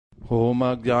Om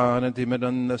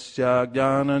Ajnanatimidandasya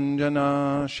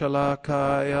Jnananjana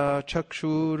Shalakaya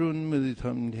Chakshurun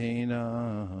Militam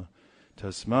Dhena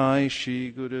Tasmai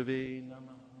Shri Gurave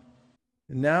Namah.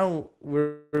 Now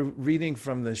we're reading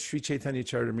from the Sri Chaitanya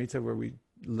Charitamrita where we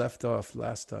left off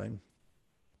last time.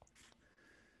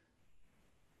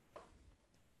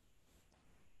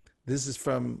 This is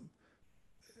from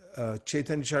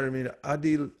Chaitanya Charitamrita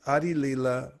Adi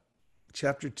Leela,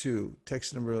 Chapter 2,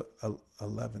 text number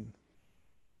 11.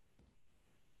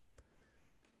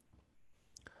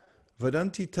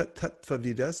 Vadanti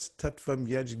tattvavidas tattvam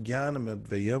yaj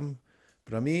jnanamadvayam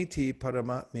brahmeti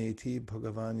paramatmeti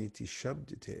bhagavaniti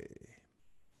shabdite.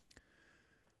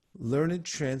 Learned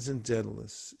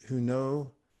transcendentalists who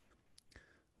know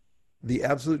the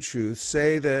absolute truth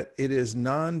say that it is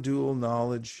non-dual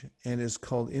knowledge and is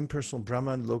called impersonal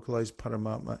Brahman, localized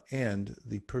Paramatma, and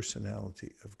the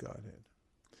personality of Godhead.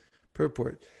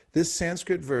 Purport. This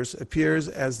Sanskrit verse appears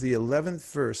as the 11th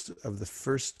verse of the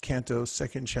first canto,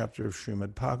 second chapter of Srimad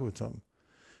Bhagavatam,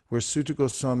 where Sutta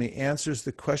Goswami answers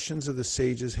the questions of the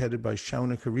sages headed by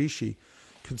Shaunaka Rishi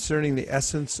concerning the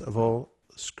essence of all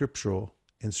scriptural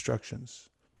instructions.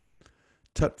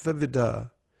 Tattva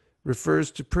Vida refers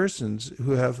to persons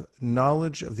who have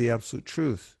knowledge of the absolute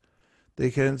truth. They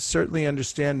can certainly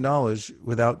understand knowledge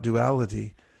without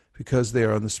duality because they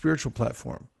are on the spiritual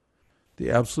platform. The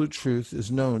absolute truth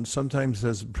is known sometimes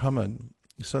as Brahman,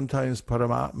 sometimes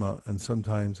Paramatma, and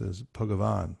sometimes as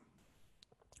Bhagavan.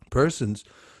 Persons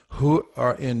who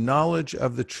are in knowledge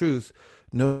of the truth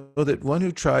know that one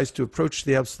who tries to approach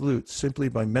the absolute simply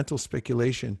by mental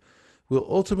speculation will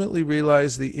ultimately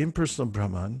realize the impersonal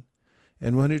Brahman,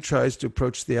 and one who tries to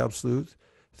approach the absolute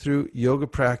through yoga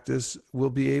practice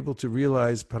will be able to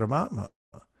realize Paramatma.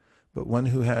 But one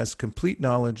who has complete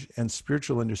knowledge and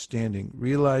spiritual understanding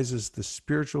realizes the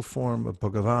spiritual form of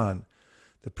Bhagavan,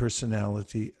 the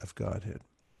personality of Godhead.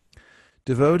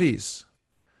 Devotees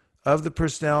of the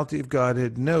personality of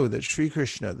Godhead know that Sri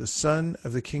Krishna, the son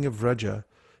of the king of Vraja,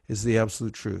 is the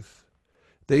absolute truth.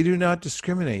 They do not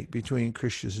discriminate between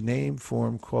Krishna's name,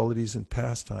 form, qualities, and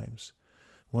pastimes.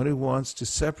 One who wants to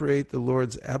separate the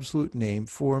Lord's absolute name,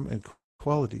 form, and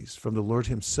qualities from the Lord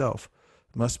himself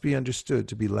must be understood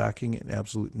to be lacking in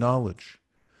absolute knowledge.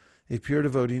 A pure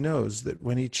devotee knows that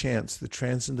when he chants the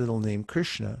transcendental name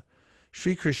Krishna,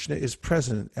 Sri Krishna is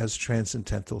present as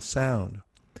transcendental sound.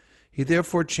 He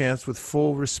therefore chants with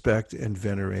full respect and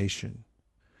veneration.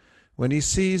 When he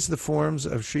sees the forms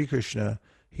of Sri Krishna,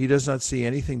 he does not see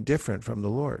anything different from the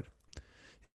Lord.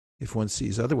 If one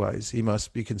sees otherwise, he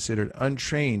must be considered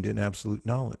untrained in absolute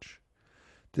knowledge.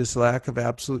 This lack of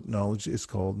absolute knowledge is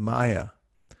called Maya.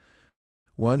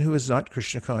 One who is not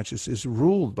Krishna conscious is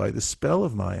ruled by the spell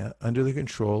of Maya under the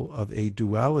control of a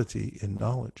duality in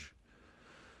knowledge.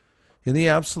 In the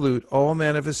absolute, all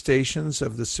manifestations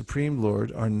of the Supreme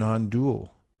Lord are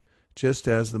non-dual, just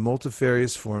as the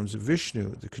multifarious forms of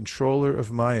Vishnu, the controller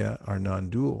of Maya, are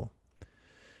non-dual.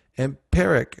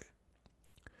 Empiric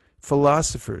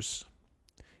philosophers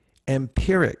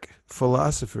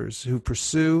who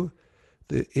pursue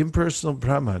the impersonal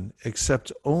Brahman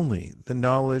accept only the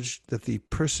knowledge that the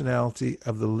personality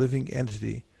of the living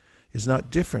entity is not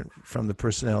different from the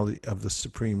personality of the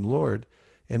Supreme Lord,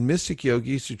 and mystic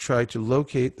yogis who try to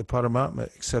locate the Paramatma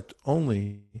accept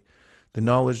only the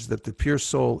knowledge that the pure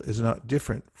soul is not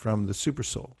different from the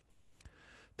supersoul.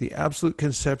 The absolute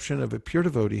conception of a pure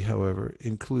devotee, however,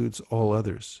 includes all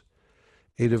others.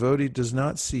 A devotee does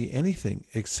not see anything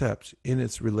except in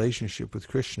its relationship with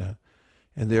Krishna,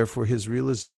 and therefore his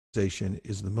realization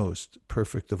is the most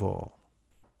perfect of all.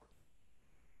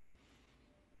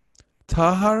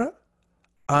 Tahara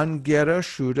Angera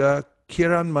Shuddha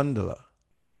Kiran Mandala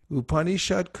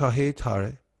Upanishad Kahe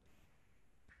Tare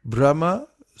Brahma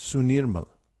Sunirmal.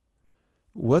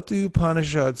 What the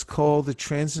Upanishads call the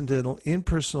transcendental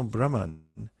impersonal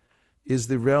Brahman is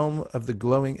the realm of the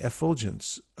glowing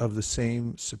effulgence of the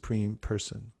same Supreme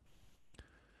Person.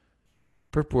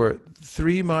 Purport.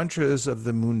 3 mantras of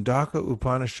the Mundaka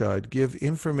Upanishad give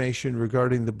information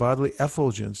regarding the bodily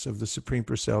effulgence of the Supreme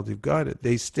Personality of Godhead.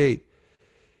 They state,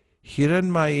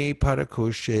 Hiranmaye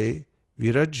Parakoshe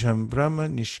Virajam Brahma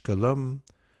Nishkalam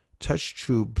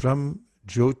Tachchu Brahm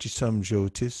Jyotisam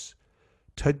Jyotis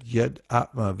Tad Yad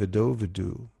Atma Vido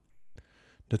Vidu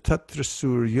Natatra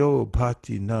Suryo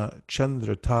Bhati Na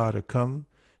Chandra Tarakam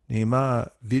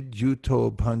Nema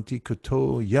Vidyuto Bhanti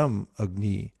Kuto Yam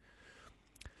Agni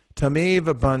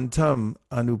Tameva Bantam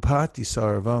Anupati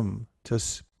Sarvam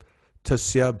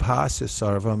Tasya Bhasya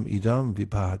Sarvam Idam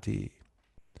Vibhati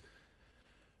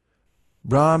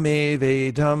Brahme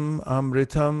Vedam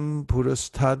Amritam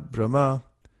Purastad Brahma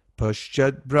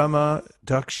Pashyad Brahma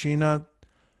Dakshina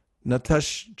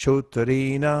Natash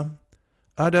Chotarina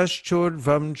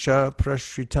Adashchodvam cha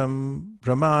prashritam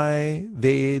brahmai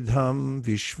vedham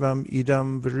vishvam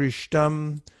idam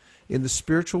varishtam. In the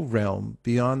spiritual realm,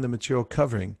 beyond the material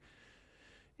covering,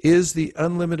 is the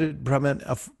unlimited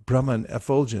Brahman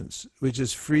effulgence, which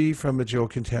is free from material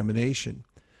contamination.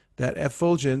 That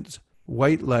effulgent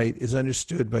white light is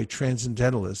understood by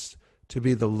transcendentalists to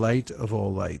be the light of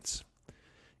all lights.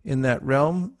 In that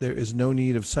realm, there is no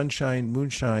need of sunshine,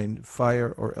 moonshine,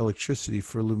 fire, or electricity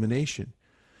for illumination.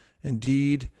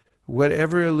 Indeed,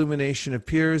 whatever illumination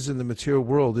appears in the material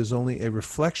world is only a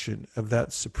reflection of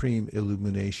that supreme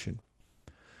illumination.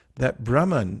 That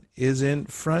Brahman is in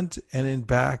front and in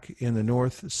back, in the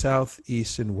north, south,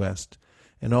 east, and west,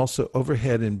 and also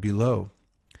overhead and below.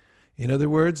 In other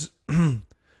words,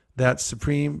 that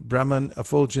supreme Brahman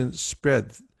effulgence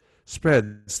spreads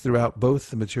throughout both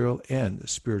the material and the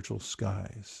spiritual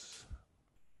skies.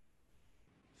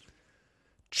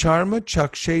 Charma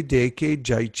chakshe deke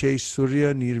jaiche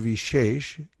surya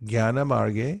nirvishesh jnana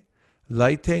marge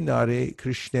laite nare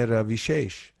krishnera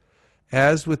vishesh.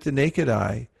 As with the naked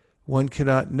eye, one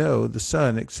cannot know the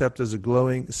sun except as a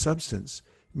glowing substance.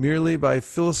 Merely by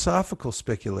philosophical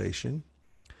speculation,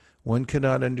 one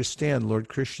cannot understand Lord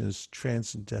Krishna's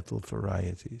transcendental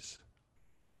varieties.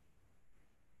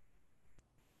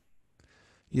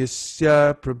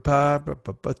 Yasya prabha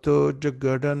papato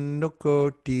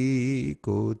jagadanukoti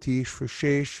koti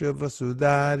shrishesha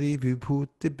vasudari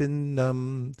vibhuti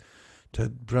bindam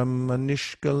tad brahma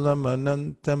nishkalam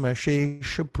anantam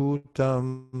ashesha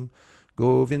putam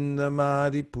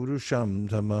govindamadi purusham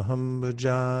tamaham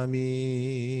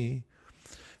bhajami.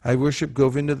 I worship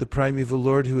Govinda, the primeval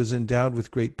Lord, who is endowed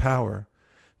with great power.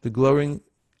 The glowing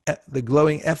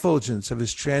effulgence of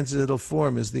his transcendental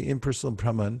form is the impersonal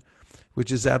Brahman, which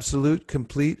is absolute,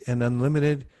 complete, and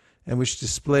unlimited, and which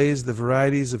displays the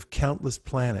varieties of countless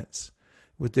planets,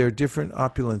 with their different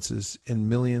opulences in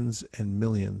millions and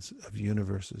millions of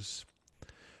universes.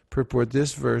 Purport: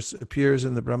 this verse appears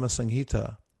in the Brahma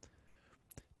Samhita.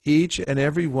 Each and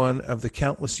every one of the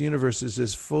countless universes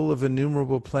is full of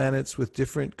innumerable planets with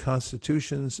different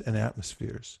constitutions and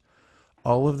atmospheres.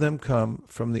 All of them come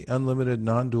from the unlimited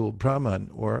non-dual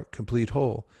Brahman, or complete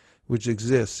whole, which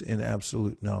exists in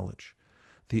absolute knowledge.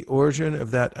 The origin of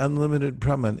that unlimited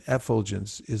Brahman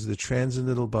effulgence is the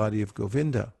transcendental body of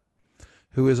Govinda,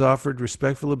 who is offered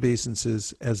respectful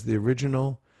obeisances as the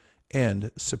original and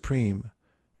supreme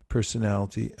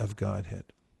personality of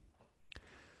Godhead.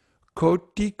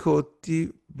 Koti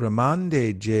koti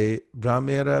brahmande je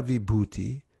brahmera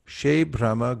vibhuti, she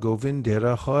brahma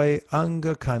govindera hoy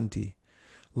anga kanti.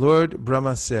 Lord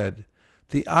Brahma said,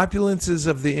 the opulences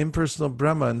of the impersonal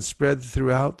Brahman spread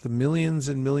throughout the millions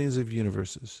and millions of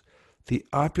universes. The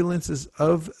opulences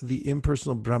of the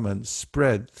impersonal Brahman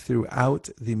spread throughout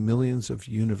the millions of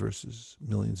universes,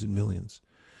 millions and millions.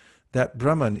 That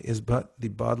Brahman is but the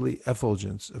bodily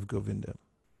effulgence of Govinda.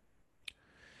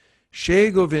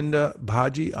 She Govinda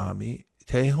bhaji ami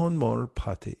tehon mor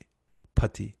pati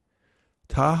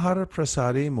tahara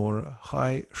prasade mor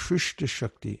hai shrishta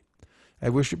shakti. I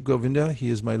worship Govinda,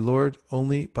 he is my Lord,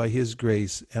 only by his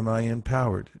grace am I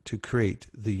empowered to create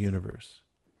the universe.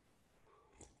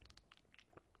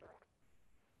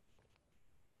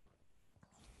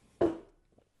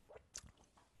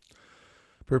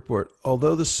 Purport: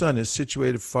 although the sun is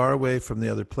situated far away from the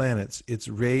other planets, its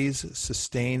rays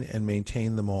sustain and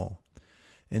maintain them all.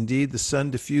 Indeed, the sun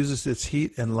diffuses its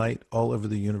heat and light all over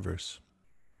the universe.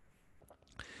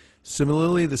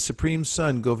 Similarly, the Supreme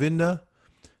Sun, Govinda,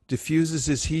 diffuses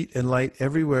his heat and light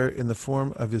everywhere in the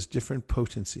form of his different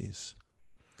potencies.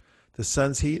 The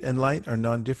sun's heat and light are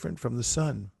non-different from the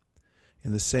sun.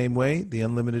 In the same way, the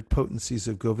unlimited potencies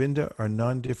of Govinda are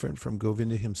non-different from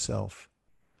Govinda himself.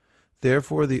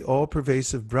 Therefore, the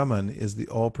all-pervasive Brahman is the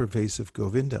all-pervasive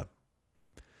Govinda.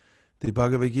 The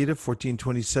Bhagavad Gita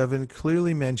 14.27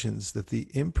 clearly mentions that the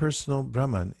impersonal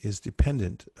Brahman is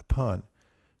dependent upon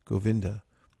Govinda.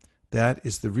 That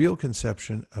is the real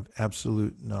conception of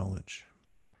absolute knowledge.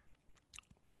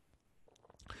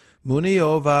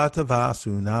 Muniyo vata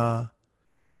vasuna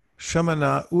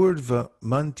shamana urdva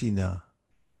mantina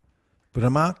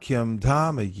brahmakyam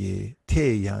dhamaye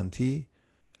te yanti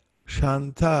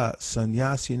shanta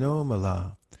sannyasino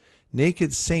mala.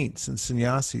 Naked saints and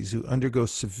sannyasis who undergo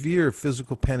severe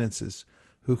physical penances,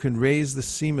 who can raise the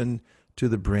semen to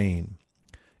the brain,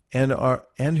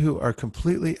 and who are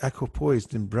completely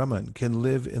equipoised in Brahman, can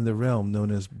live in the realm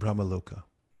known as Brahmaloka.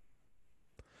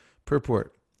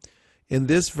 Purport: in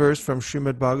this verse from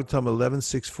Srimad Bhagavatam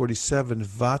 11.647,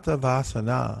 Vata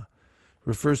Vasana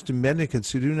refers to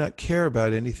mendicants who do not care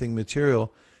about anything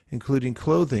material, including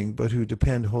clothing, but who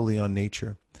depend wholly on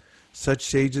nature. Such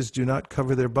sages do not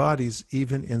cover their bodies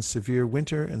even in severe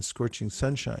winter and scorching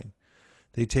sunshine.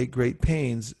 They take great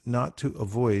pains not to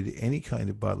avoid any kind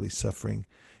of bodily suffering,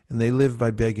 and they live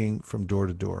by begging from door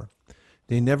to door.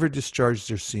 They never discharge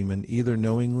their semen, either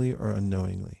knowingly or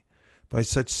unknowingly. By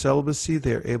such celibacy,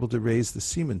 they are able to raise the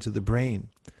semen to the brain.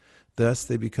 Thus,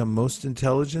 they become most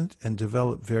intelligent and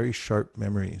develop very sharp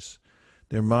memories.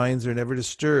 Their minds are never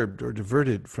disturbed or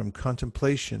diverted from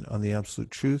contemplation on the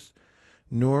absolute truth,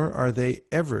 nor are they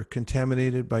ever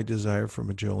contaminated by desire for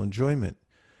material enjoyment.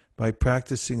 By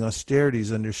practicing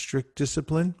austerities under strict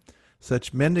discipline,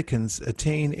 such mendicants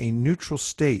attain a neutral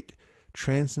state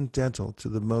transcendental to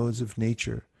the modes of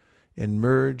nature and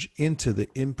merge into the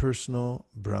impersonal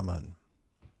Brahman.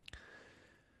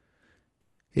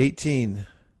 18.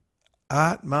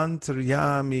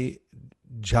 Atmantrayami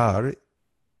jar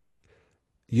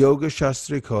yoga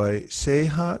shastrikoi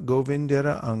seha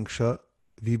govindera angsha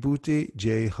vibhuti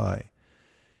jai hai.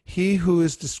 He who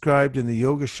is described in the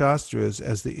Yoga Shastras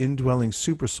as the indwelling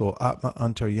supersoul, Atma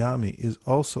Antaryami, is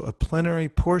also a plenary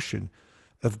portion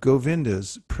of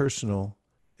Govinda's personal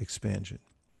expansion.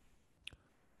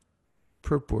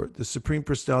 Purport: the Supreme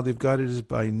Personality of Godhead is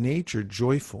by nature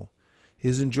joyful.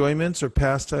 His enjoyments or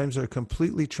pastimes are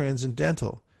completely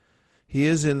transcendental. He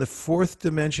is in the fourth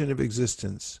dimension of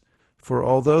existence. For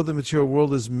although the material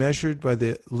world is measured by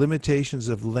the limitations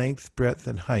of length, breadth,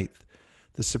 and height,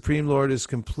 the Supreme Lord is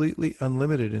completely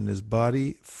unlimited in his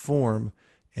body, form,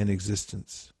 and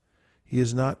existence. He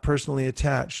is not personally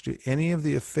attached to any of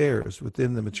the affairs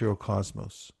within the material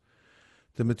cosmos.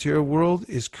 The material world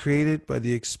is created by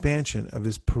the expansion of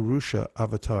his Purusha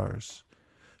avatars,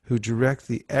 who direct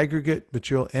the aggregate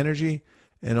material energy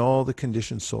and all the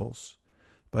conditioned souls.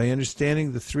 By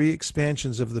understanding the three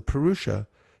expansions of the Purusha,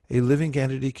 a living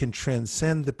entity can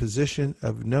transcend the position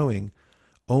of knowing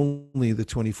only the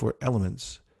 24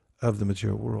 elements of the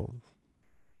material world.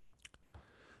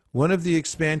 One of the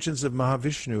expansions of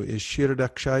Mahavishnu is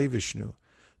Kshirodakshai Vishnu,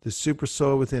 the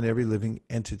supersoul within every living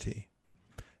entity.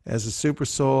 As the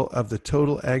supersoul of the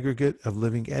total aggregate of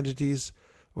living entities,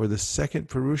 or the second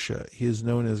Purusha, he is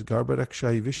known as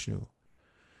Garbhodakshai Vishnu.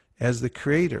 As the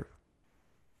creator,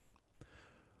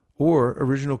 or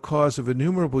original cause of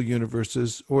innumerable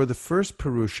universes, or the first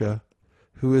Purusha,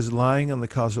 who is lying on the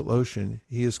causal ocean,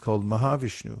 he is called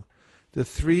Mahavishnu. The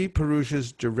three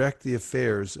Purushas direct the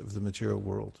affairs of the material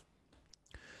world.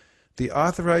 The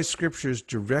authorized scriptures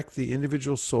direct the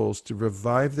individual souls to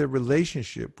revive their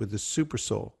relationship with the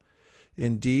Supersoul.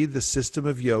 Indeed, the system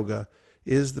of yoga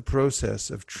is the process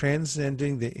of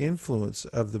transcending the influence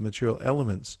of the material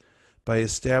elements by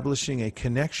establishing a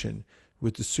connection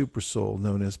with the Supersoul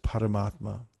known as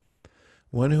Paramatma.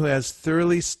 One who has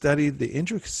thoroughly studied the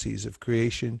intricacies of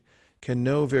creation can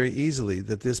know very easily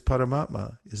that this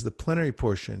Paramatma is the plenary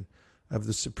portion of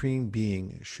the Supreme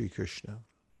Being, Sri Krishna.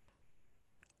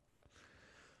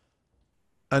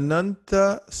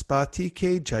 Ananta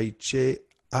spatike jaiche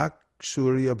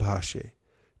akshurya bhashe,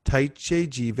 taiche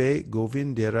jive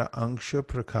govindera angsha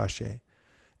prakashe.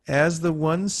 As the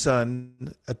one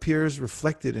sun appears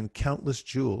reflected in countless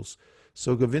jewels,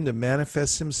 so Govinda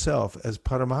manifests himself as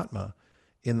Paramatma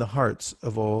in the hearts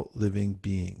of all living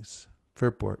beings.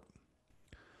 Purport: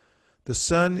 the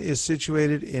sun is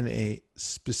situated in a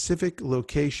specific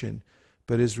location,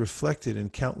 but is reflected in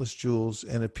countless jewels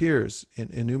and appears in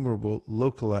innumerable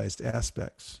localized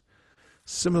aspects.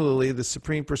 Similarly, the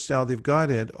Supreme Personality of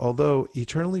Godhead, although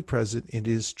eternally present in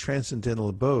his transcendental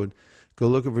abode,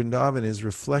 Goloka Vrindavan, is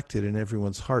reflected in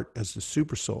everyone's heart as the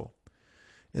Supersoul.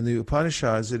 In the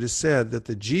Upanishads, it is said that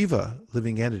the Jiva,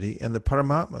 living entity, and the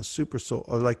Paramatma,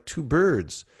 Supersoul, are like two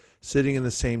birds sitting in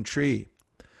the same tree.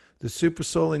 The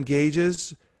Supersoul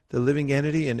engages the living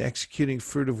entity in executing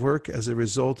fruitive work as a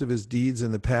result of his deeds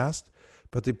in the past,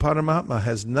 but the Paramatma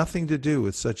has nothing to do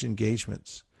with such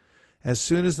engagements. As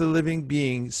soon as the living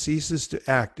being ceases to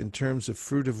act in terms of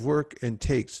fruitive work and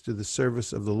takes to the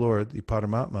service of the Lord, the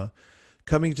Paramatma,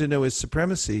 coming to know his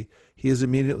supremacy, he is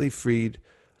immediately freed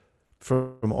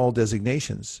from all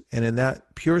designations, and in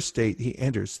that pure state he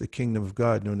enters the kingdom of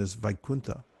God known as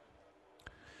Vaikuntha.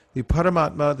 The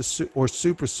Paramatma, or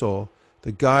Supersoul,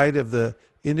 the guide of the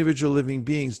individual living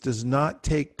beings, does not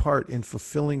take part in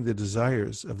fulfilling the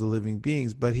desires of the living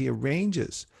beings, but he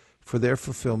arranges for their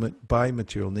fulfillment by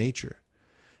material nature.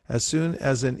 As soon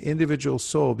as an individual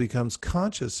soul becomes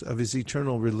conscious of his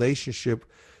eternal relationship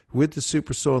with the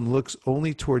Supersoul and looks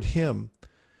only toward him,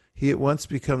 he at once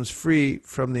becomes free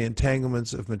from the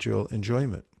entanglements of material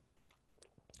enjoyment.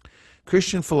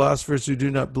 Christian philosophers who do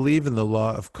not believe in the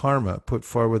law of karma put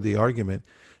forward the argument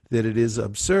that it is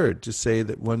absurd to say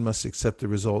that one must accept the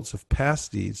results of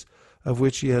past deeds of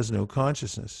which he has no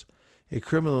consciousness. A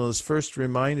criminal is first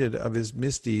reminded of his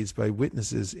misdeeds by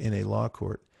witnesses in a law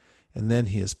court, and then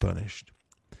he is punished.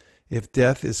 If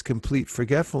death is complete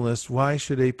forgetfulness, why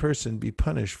should a person be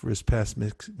punished for his past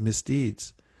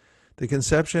misdeeds? The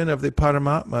conception of the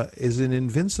Paramatma is an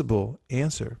invincible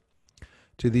answer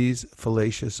to these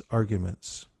fallacious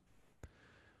arguments.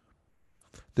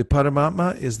 The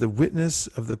Paramatma is the witness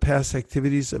of the past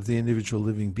activities of the individual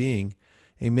living being.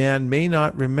 A man may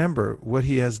not remember what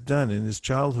he has done in his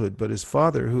childhood, but his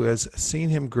father, who has seen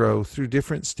him grow through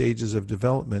different stages of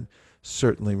development,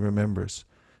 certainly remembers.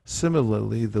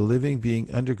 Similarly, the living being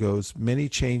undergoes many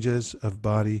changes of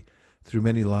body through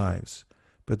many lives,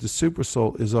 but the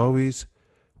Supersoul is always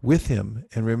with him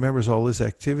and remembers all his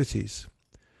activities,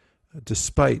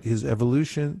 despite his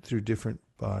evolution through different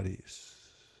bodies.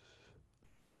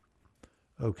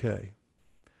 Okay,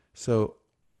 so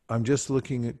I'm just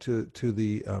looking to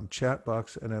the chat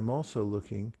box, and I'm also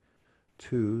looking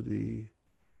to the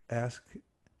Ask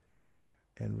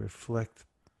and Reflect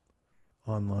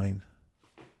online,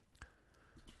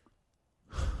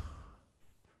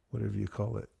 whatever you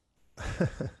call it,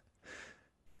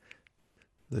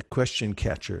 the question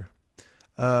catcher.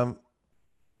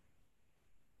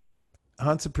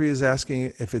 Hansapriya is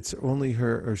asking if it's only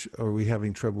her, or are we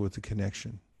having trouble with the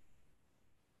connection?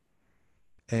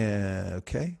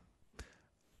 Okay.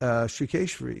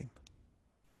 Shrikeshvari.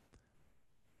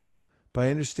 By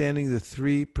understanding the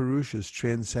three Purushas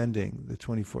transcending the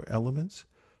 24 elements,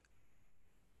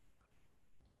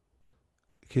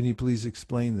 can you please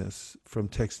explain this from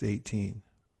text 18?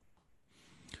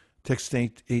 Text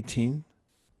 18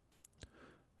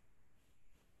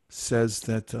 says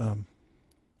that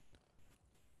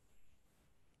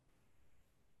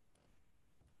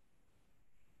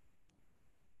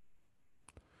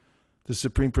the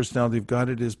Supreme Personality of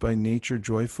Godhead is by nature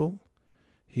joyful.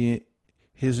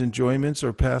 His enjoyments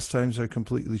or pastimes are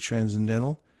completely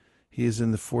transcendental. He is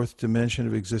in the fourth dimension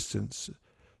of existence.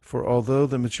 For although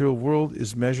the material world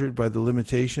is measured by the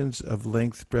limitations of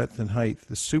length, breadth, and height,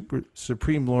 the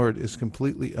Supreme Lord is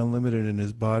completely unlimited in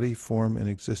his body, form, and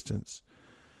existence.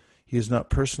 He is not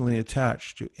personally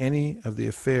attached to any of the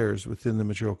affairs within the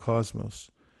material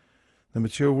cosmos. The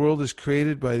material world is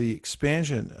created by the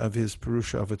expansion of his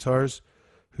Purusha avatars,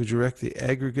 who direct the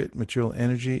aggregate material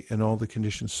energy and all the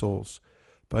conditioned souls.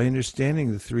 By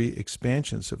understanding the three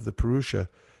expansions of the Purusha,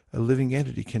 a living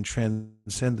entity can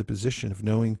transcend the position of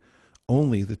knowing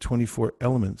only the 24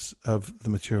 elements of the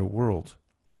material world.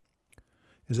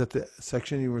 Is that the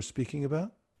section you were speaking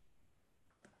about?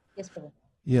 Yes, Prabhu.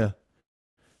 Yeah.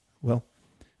 Well,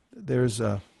 there's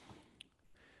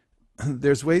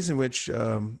ways in which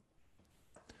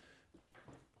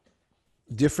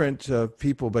different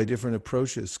people by different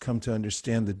approaches come to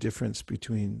understand the difference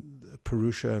between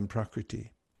Purusha and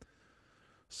Prakriti.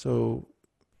 So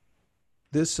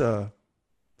this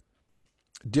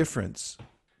difference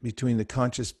between the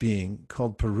conscious being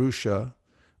called Purusha,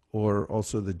 or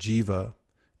also the Jiva,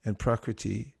 and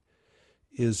Prakriti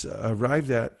is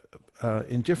arrived at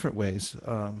in different ways.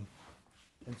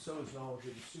 And so is knowledge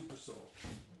of the Supersoul.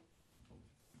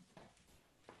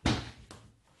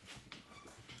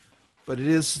 But it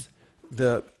is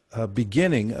the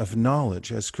beginning of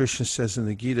knowledge, as Krishna says in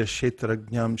the Gita,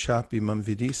 Kshetrajnam chapi mam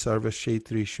vidi sarva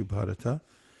kshetrishu bharata,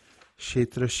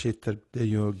 Kshetra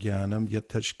kshetradeyo jnanam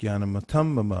yatash jnanam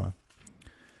matam mama.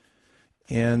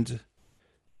 And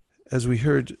as we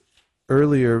heard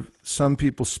earlier, some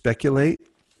people speculate,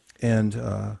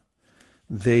 and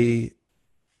they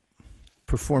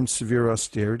perform severe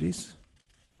austerities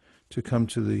to come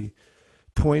to the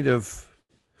point of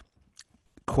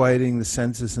quieting the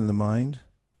senses and the mind,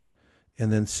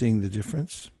 and then seeing the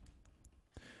difference.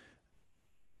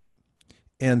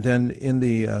 And then in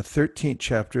the 13th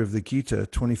chapter of the Gita,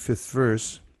 25th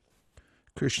verse,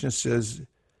 Krishna says,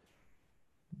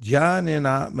 Jnanen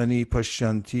atmani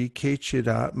pashyanti kechid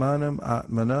atmanam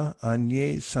atmana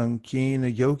anye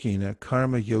sankhena yogina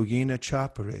karma yogina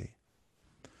chapare.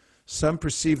 Some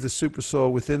perceive the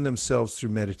Supersoul within themselves through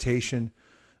meditation,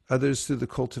 others through the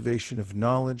cultivation of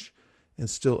knowledge, and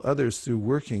still others through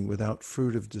working without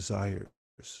fruit of desires.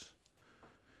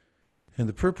 In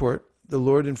the purport, the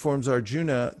Lord informs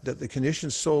Arjuna that the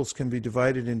conditioned souls can be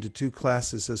divided into two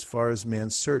classes as far as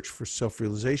man's search for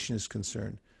self-realization is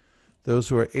concerned. Those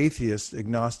who are atheists,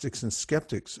 agnostics, and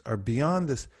skeptics are beyond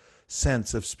the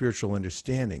sense of spiritual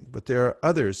understanding, but there are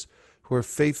others who are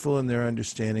faithful in their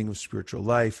understanding of spiritual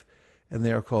life and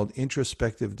they are called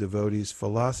introspective devotees,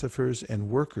 philosophers, and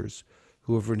workers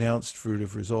who have renounced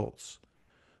fruitive results.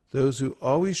 Those who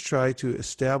always try to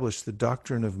establish the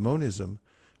doctrine of monism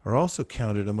are also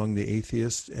counted among the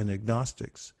atheists and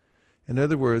agnostics. In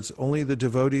other words, only the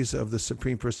devotees of the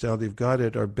Supreme Personality of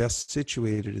Godhead are best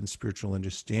situated in spiritual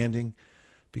understanding,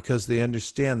 because they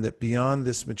understand that beyond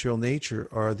this material nature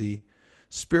are the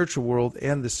spiritual world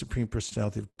and the Supreme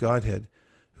Personality of Godhead,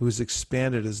 who is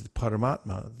expanded as the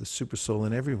Paramatma, the Supersoul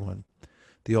in everyone,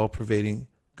 the all-pervading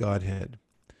Godhead.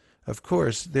 Of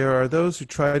course, there are those who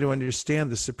try to understand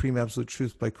the Supreme Absolute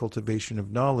Truth by cultivation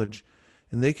of knowledge,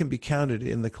 and they can be counted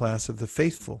in the class of the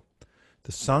faithful.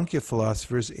 The Sankhya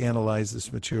philosophers analyze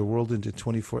this material world into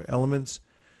 24 elements,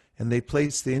 and they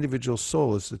place the individual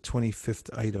soul as the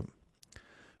 25th item.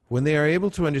 When they are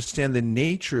able to understand the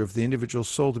nature of the individual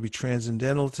soul to be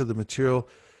transcendental to the material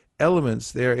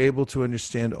elements, they are able to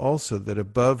understand also that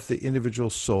above the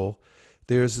individual soul,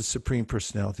 there is the Supreme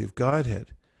Personality of Godhead.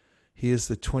 He is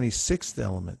the 26th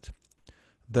element.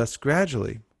 Thus,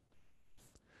 gradually,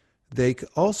 they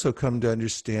also come to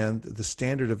understand the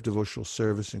standard of devotional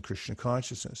service in Krishna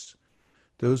consciousness.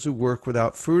 Those who work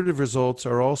without fruitive results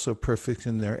are also perfect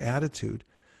in their attitude.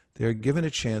 They are given a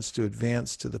chance to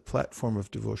advance to the platform of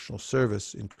devotional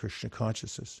service in Krishna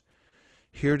consciousness.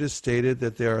 Here it is stated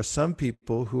that there are some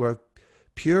people who are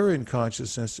pure in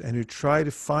consciousness and who try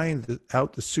to find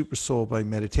out the Supersoul by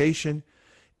meditation,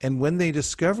 and when they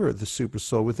discover the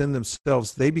Supersoul within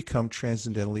themselves, they become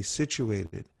transcendentally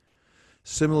situated.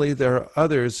 Similarly, there are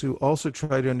others who also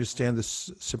try to understand the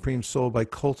Supreme Soul by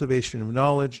cultivation of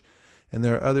knowledge, and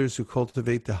there are others who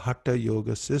cultivate the Hatha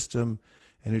Yoga system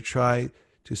and who try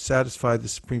to satisfy the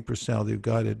Supreme Personality of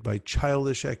Godhead by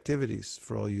childish activities,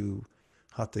 for all you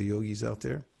Hatha Yogis out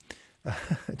there.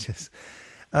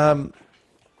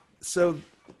 So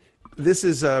this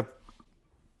is a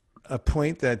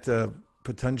point that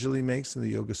Patanjali makes in the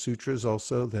Yoga Sutras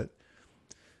also, that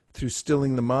through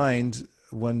stilling the mind,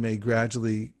 one may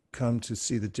gradually come to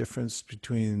see the difference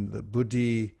between the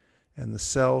buddhi and the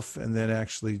self, and then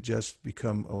actually just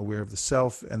become aware of the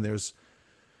self. And there's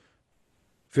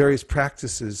various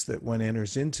practices that one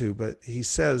enters into, but he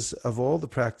says of all the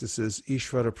practices,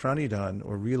 Ishvara Pranidhan,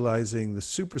 or realizing the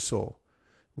Supersoul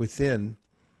within,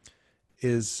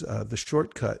 is the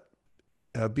shortcut.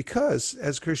 Because,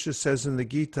 as Krishna says in the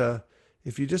Gita,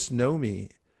 if you just know me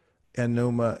and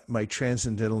know my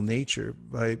transcendental nature,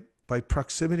 by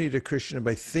proximity to Krishna,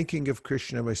 by thinking of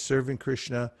Krishna, by serving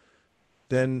Krishna,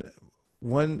 then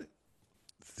one,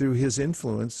 through his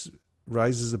influence,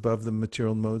 rises above the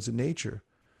material modes of nature.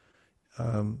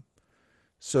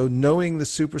 So knowing the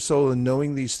Supersoul and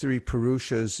knowing these three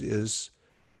Purushas is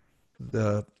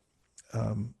the,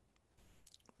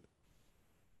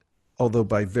 although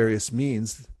by various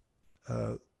means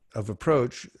of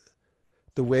approach,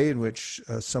 the way in which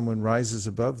someone rises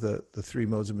above the three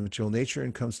modes of material nature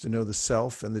and comes to know the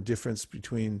self and the difference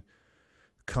between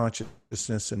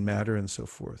consciousness and matter and so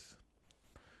forth.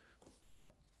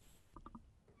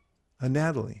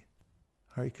 Natalie,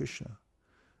 Hare Krishna.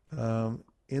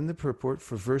 In the purport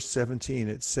for verse 17,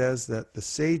 it says that the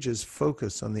sages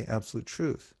focus on the absolute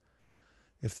truth.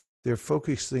 If they're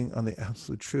focusing on the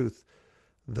absolute truth,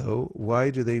 though, why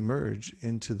do they merge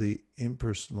into the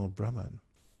impersonal Brahman?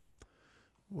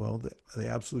 Well, the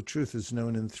absolute truth is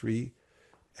known in three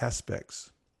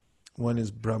aspects. One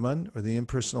is Brahman, or the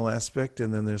impersonal aspect,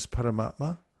 and then there's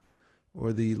Paramatma,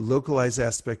 or the localized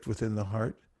aspect within the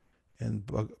heart, and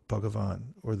Bhagavan,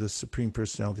 or the Supreme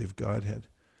Personality of Godhead.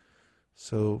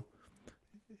 So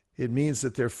it means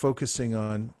that they're focusing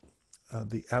on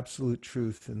the absolute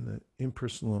truth in the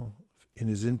impersonal, in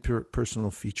his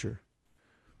impersonal feature.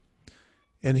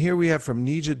 And here we have from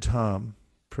Nijad Tam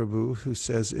Prabhu, who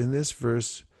says, in this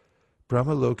verse,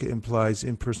 Brahmaloka implies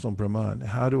impersonal Brahman.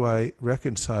 How do I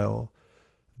reconcile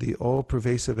the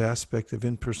all-pervasive aspect of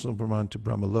impersonal Brahman to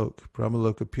Brahmalok?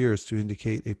 Brahmalok appears to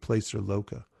indicate a place or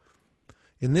loka.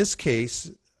 In this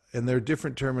case, and there are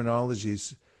different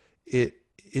terminologies, it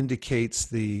indicates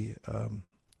the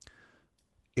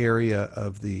area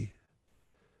of the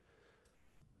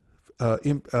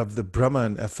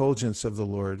Brahman effulgence of the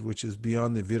Lord, which is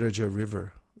beyond the Viraja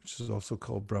river, which is also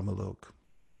called Brahmalok.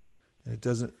 And it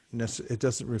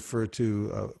doesn't refer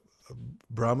to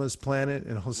Brahma's planet,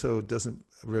 and also doesn't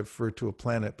refer to a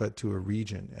planet, but to a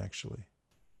region, actually.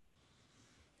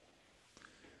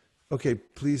 Okay,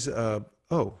 please.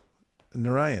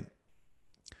 Narayan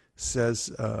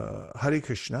says, Hare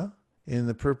Krishna. In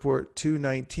the purport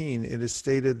 219, it is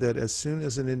stated that as soon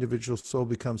as an individual soul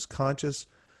becomes conscious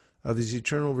of his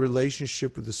eternal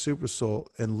relationship with the Supersoul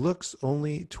and looks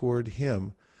only toward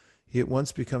him, he at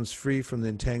once becomes free from the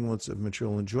entanglements of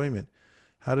material enjoyment.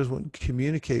 How does one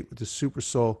communicate with the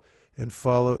Supersoul and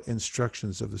follow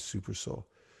instructions of the Supersoul?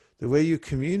 The way you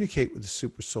communicate with the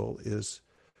Supersoul is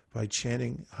by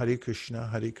chanting Hare Krishna,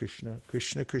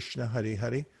 Krishna Krishna, Hare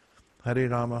Hare, Hare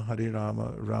Rama,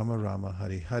 Rama Rama,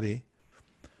 Hare Hare,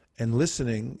 and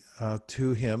listening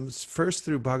to him, first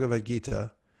through Bhagavad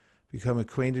Gita, become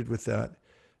acquainted with that,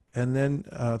 and then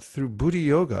through Buddha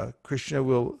Yoga, Krishna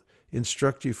will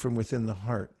instruct you from within the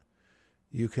heart.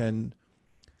 You can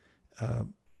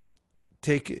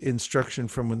take instruction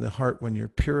from the heart when you're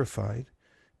purified,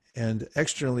 and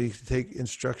externally take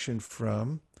instruction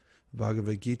from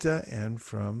Bhagavad Gita and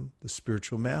from the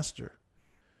spiritual master.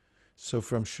 So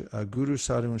from Guru,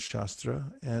 Sadhu, and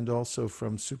Shastra, and also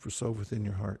from Supersoul within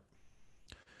your heart.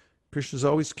 Krishna is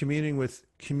always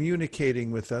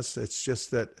communicating with us. It's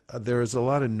just that there is a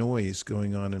lot of noise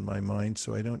going on in my mind,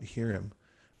 so I don't hear him,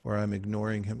 or I'm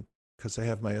ignoring him because I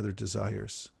have my other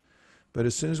desires. But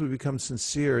as soon as we become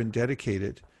sincere and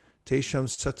dedicated, Tesham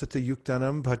satata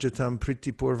yuktanam bhajatam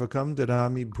pritipurvakam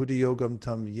dadami buddhiyogam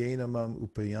tam yenamam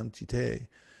upayantite.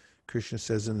 Krishna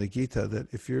says in the Gita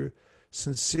that if you're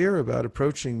sincere about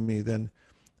approaching me, then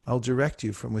I'll direct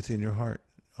you from within your heart.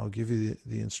 I'll give you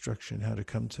the instruction how to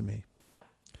come to me.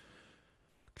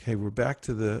 Okay, we're back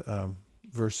to the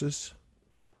verses.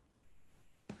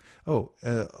 Oh,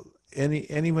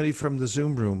 anybody from the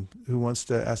Zoom room who wants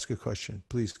to ask a question,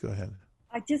 please go ahead.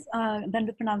 I just,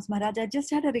 Dandavat Pranams Maharaj, I just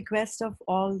had a request of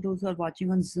all those who are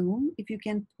watching on Zoom. If you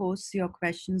can post your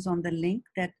questions on the link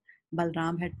that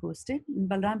Balram had posted. And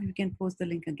Balram, if you can post the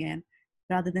link again,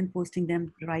 rather than posting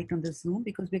them right on the Zoom,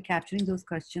 because we're capturing those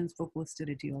questions for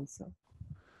posterity also.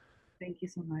 Thank you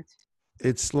so much.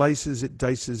 It slices, it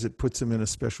dices, it puts them in a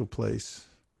special place.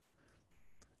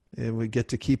 And we get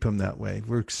to keep them that way.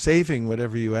 We're saving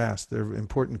whatever you ask. They're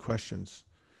important questions.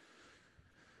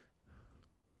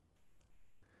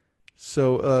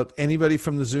 So anybody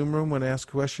from the Zoom room want to ask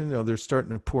a question? No, they're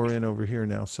starting to pour in over here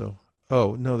now. So,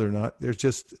 oh, no, they're not. There's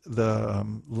just the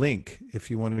link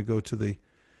if you want to go to the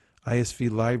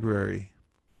ISV library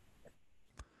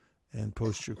and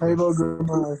post your question.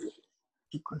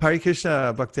 Hare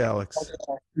Krishna, Bhakti Alex.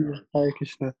 Hare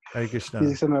Krishna. Hare Krishna.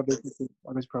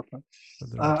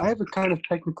 I have a kind of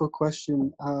technical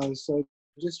question. So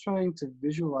just trying to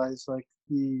visualize like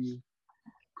the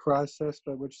process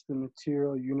by which the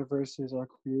material universes are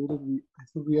created. I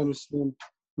think we understand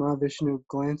Mahavishnu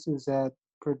glances at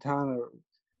Pradhana,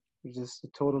 which is the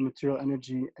total material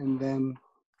energy, and then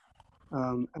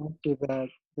after that,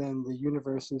 then the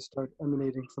universes start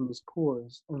emanating from his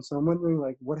pores. And so I'm wondering,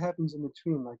 like, what happens in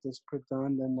between? Like, does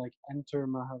Pradhan then like enter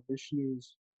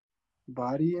Mahavishnu's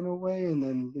body in a way, and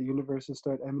then the universes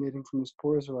start emanating from his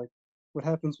pores, or like, what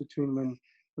happens between when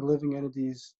the living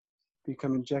entities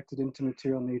become injected into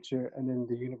material nature, and then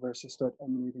the universes start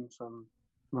emanating from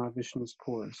Mahavishnu's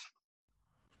pores?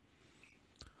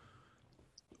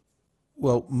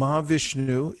 Well,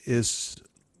 Mahavishnu is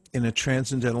in a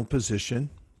transcendental position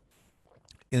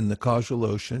in the causal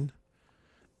ocean,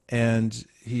 and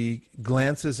he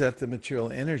glances at the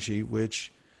material energy,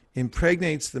 which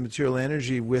impregnates the material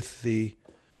energy with the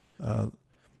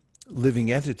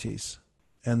living entities.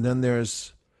 And then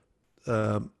there's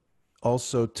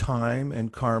also time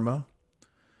and karma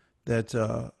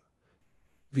that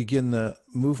begin the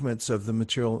movements of the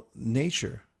material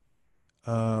nature.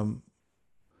 From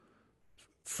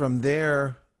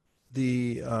there,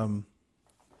 the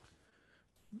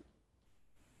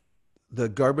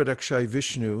Garbhodakshay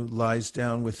Vishnu lies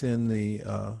down within the.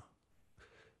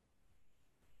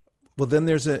 Well, then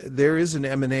there is an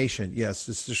emanation. Yes,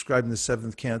 it's described in the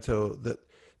 7th canto that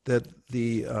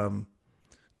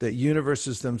that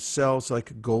universes themselves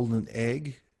like a golden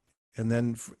egg, and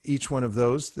then each one of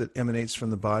those that emanates from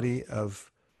the body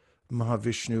of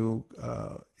Mahavishnu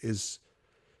is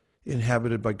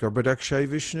inhabited by Garbhodakshay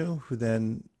Vishnu, who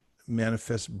then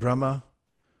manifests Brahma,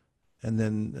 and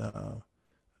then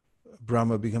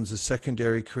Brahma becomes a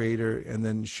secondary creator, and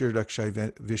then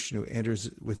Kshirodakshay Vishnu enters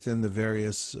within the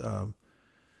various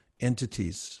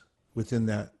entities within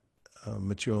that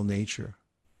material nature.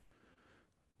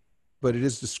 But it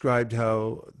is described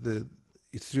how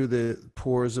through the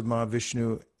pores of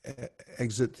Mahavishnu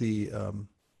exit the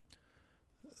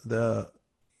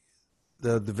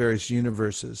various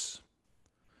universes.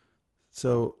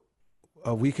 So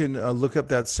we can look up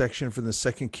that section from the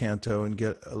 2nd canto and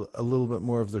get a little bit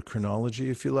more of the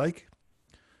chronology, if you like.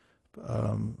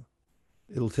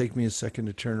 It'll take me a second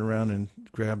to turn around and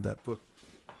grab that book.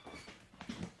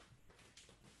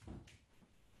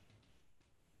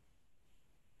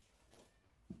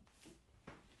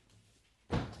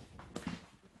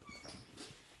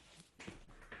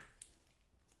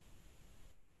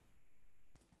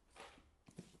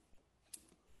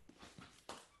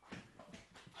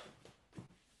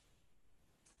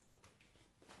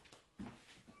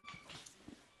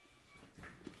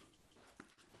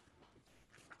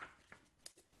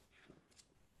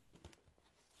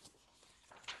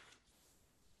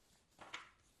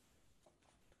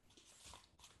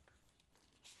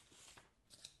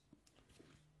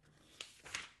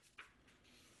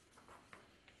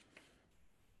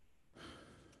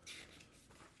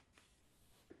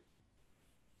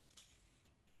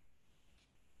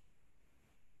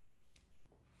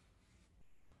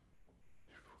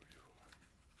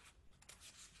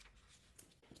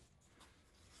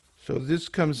 So this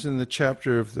comes in the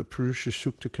chapter of the Purusha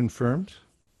Sukta confirmed.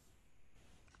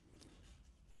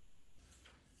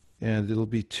 And it'll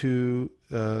be second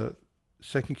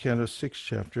canto, 6th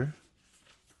chapter.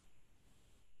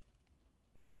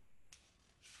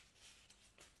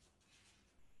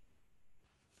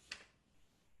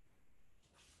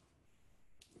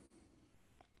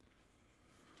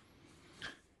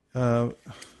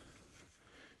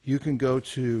 You can go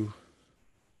to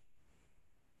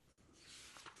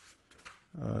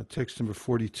text number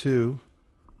 42.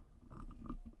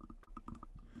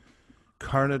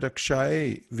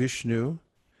 Karnadakshay Vishnu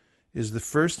is the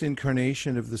first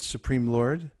incarnation of the Supreme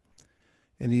Lord,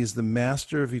 and he is the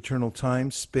master of eternal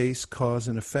time, space, cause,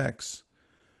 and effects,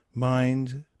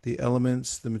 mind, the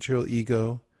elements, the material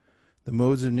ego, the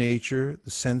modes of nature,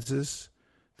 the senses,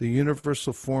 the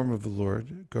universal form of the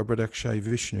Lord, Garbhodakshay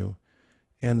Vishnu,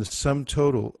 and the sum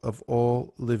total of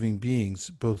all living beings,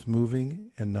 both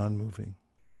moving and non-moving.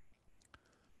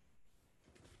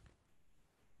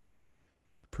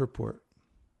 Purport.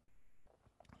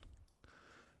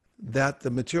 That the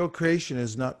material creation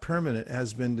is not permanent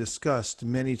has been discussed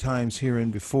many times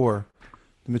herein before.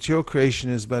 The material creation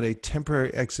is but a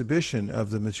temporary exhibition of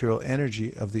the material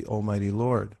energy of the Almighty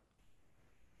Lord,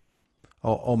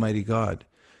 Almighty God.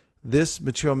 This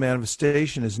material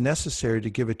manifestation is necessary to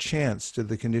give a chance to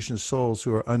the conditioned souls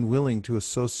who are unwilling to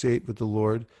associate with the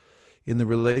Lord in the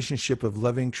relationship of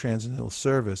loving transcendental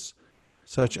service.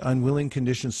 Such unwilling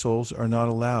conditioned souls are not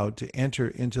allowed to enter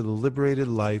into the liberated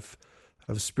life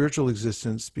of spiritual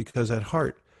existence because at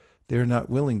heart they are not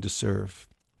willing to serve.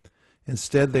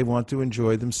 Instead, they want to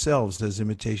enjoy themselves as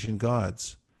imitation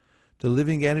gods. The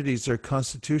living entities are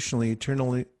constitutionally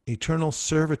eternal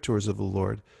servitors of the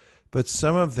Lord, but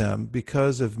some of them,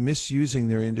 because of misusing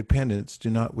their independence, do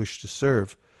not wish to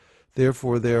serve.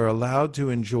 Therefore, they are allowed to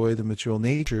enjoy the material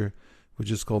nature,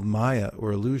 which is called Maya,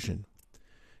 or illusion.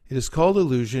 It is called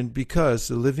illusion because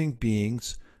the living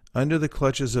beings under the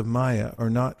clutches of Maya are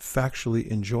not factually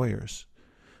enjoyers,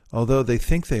 although they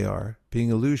think they are, being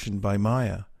illusioned by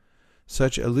Maya.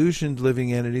 Such illusioned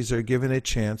living entities are given a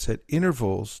chance at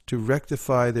intervals to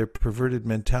rectify their perverted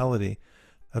mentality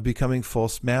of becoming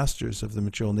false masters of the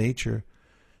material nature,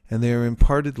 and they are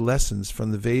imparted lessons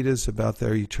from the Vedas about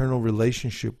their eternal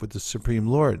relationship with the Supreme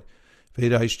Lord.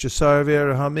 Vedaishcha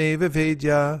sarvarhameva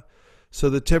vedya. So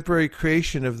the temporary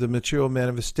creation of the material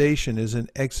manifestation is an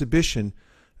exhibition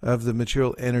of the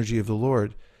material energy of the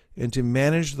Lord, and to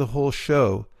manage the whole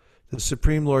show, the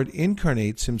Supreme Lord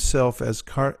incarnates himself as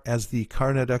the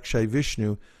Karnadakshay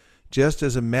Vishnu, just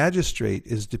as a magistrate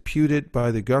is deputed by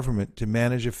the government to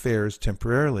manage affairs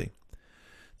temporarily.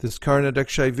 This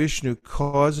Karnadakshay Vishnu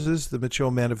causes the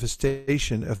material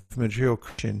manifestation of material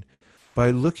creation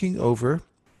by looking over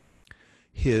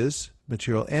his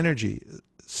material energy,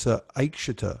 sa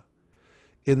aikshata.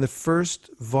 In the first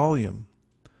volume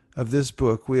of this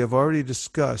book, we have already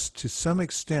discussed to some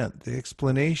extent the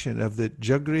explanation of the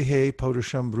Jagrihe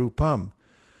Paurusham Rupam.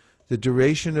 The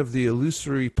duration of the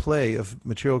illusory play of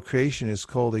material creation is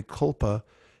called a kalpa,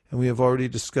 and we have already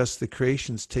discussed the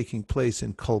creations taking place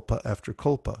in kalpa after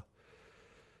kalpa.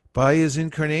 By his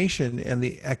incarnation and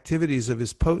the activities of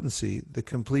his potency, the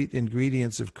complete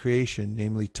ingredients of creation,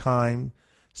 namely time,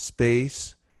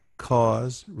 space,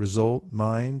 cause, result,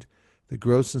 mind, the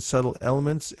gross and subtle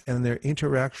elements and their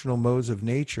interactional modes of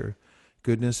nature,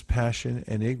 goodness, passion,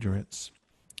 and ignorance.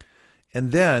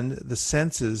 And then the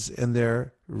senses and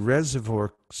their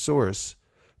reservoir source,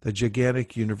 the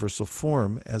gigantic universal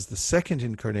form, as the second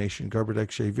incarnation,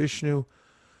 Garbhodakshay Vishnu,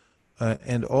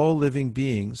 and all living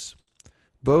beings,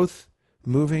 both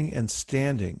moving and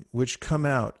standing, which come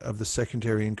out of the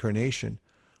secondary incarnation,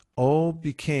 all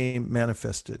became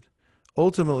manifested.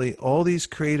 Ultimately, all these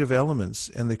creative elements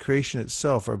and the creation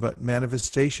itself are but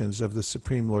manifestations of the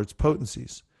Supreme Lord's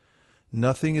potencies.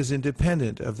 Nothing is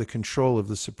independent of the control of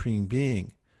the Supreme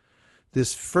Being.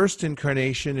 This first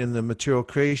incarnation in the material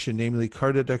creation, namely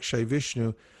Karnadakshay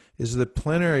Vishnu, is the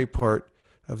plenary part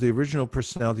of the original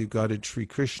personality of Godhead Sri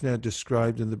Krishna,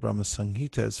 described in the Brahma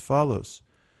Samhita as follows: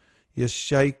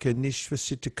 Yashaika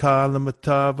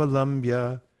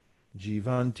nishvasitakalamatavalamya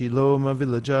jivanti loma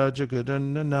vilaja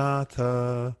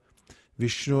jagadannanatha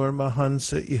Vishnur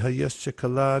Mahansa ihayascha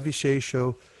kala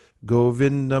vishesho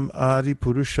Govindam Adi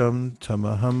Purusham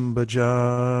Tamaham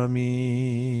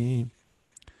Bhajami.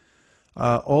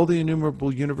 All the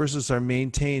innumerable universes are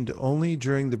maintained only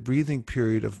during the breathing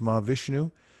period of Mahavishnu,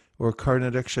 or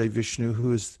Karnadakshay Vishnu,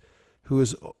 who is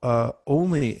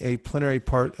only a plenary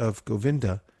part of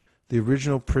Govinda, the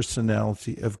original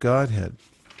personality of Godhead.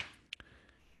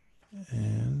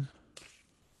 And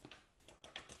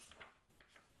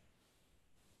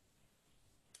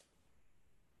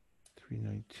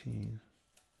 19.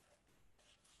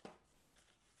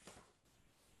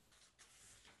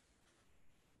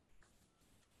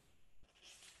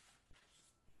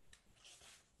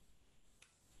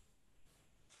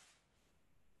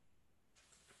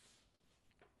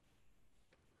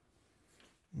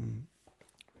 Mm.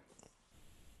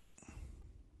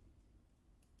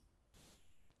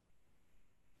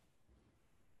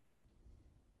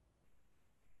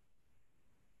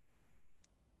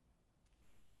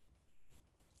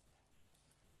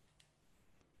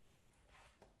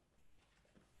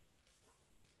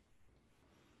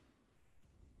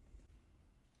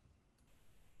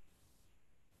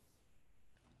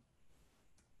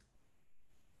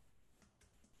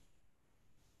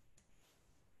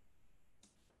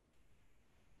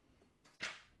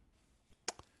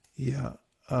 Yeah.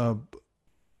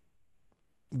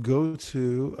 Go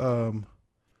to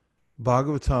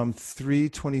Bhagavatam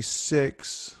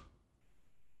 326,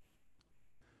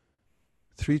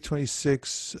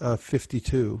 326,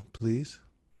 52, please.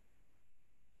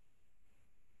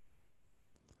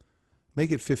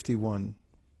 Make it 51,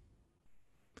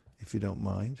 if you don't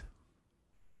mind.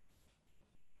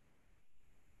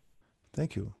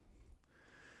 Thank you.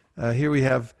 Here we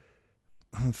have,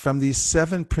 from these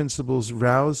 7 principles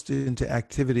roused into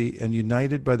activity and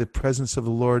united by the presence of the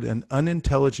Lord, an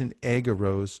unintelligent egg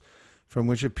arose from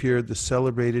which appeared the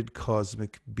celebrated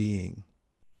cosmic being.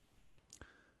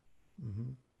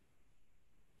 Mm-hmm.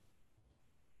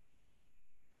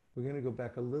 We're going to go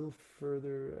back a little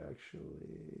further,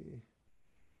 actually.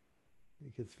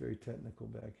 It gets very technical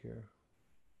back here.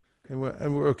 And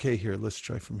we're okay here. Let's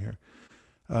try from here.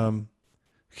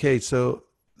 Okay, so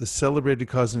the celebrated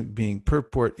cosmic being.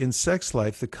 Purport: in sex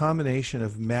life, the combination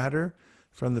of matter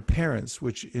from the parents,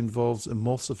 which involves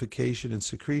emulsification and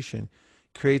secretion,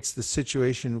 creates the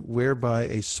situation whereby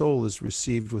a soul is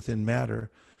received within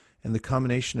matter, and the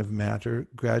combination of matter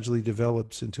gradually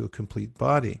develops into a complete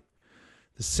body.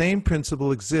 The same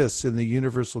principle exists in the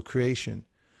universal creation.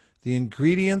 The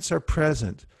ingredients are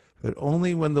present, but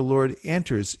only when the Lord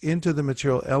enters into the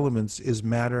material elements is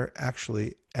matter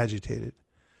actually agitated.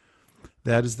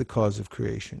 That is the cause of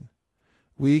creation.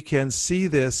 We can see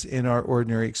this in our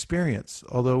ordinary experience.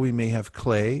 Although we may have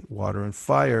clay, water, and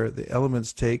fire, the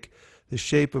elements take the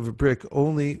shape of a brick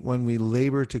only when we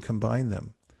labor to combine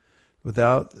them.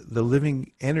 Without the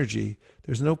living energy,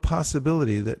 there's no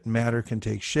possibility that matter can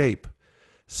take shape.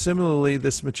 Similarly,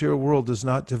 this material world does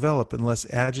not develop unless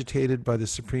agitated by the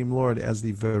Supreme Lord as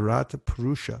the Virata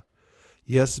Purusha.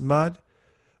 Yasmad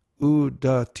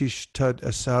Udatishtad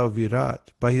Asau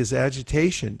Virat. By his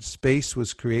agitation, space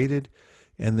was created,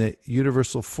 and the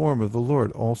universal form of the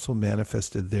Lord also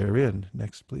manifested therein.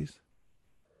 Next, please.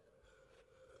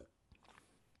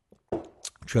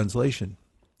 Translation.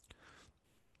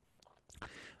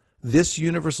 This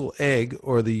universal egg,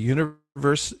 or the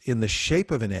universe in the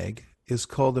shape of an egg, is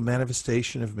called the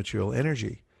manifestation of material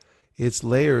energy. Its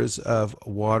layers of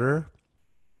water,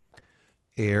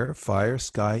 air, fire,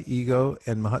 sky, ego,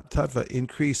 and Mahatattva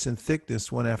increase in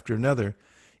thickness one after another.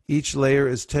 Each layer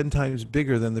is 10 times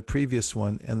bigger than the previous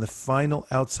one, and the final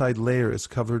outside layer is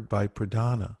covered by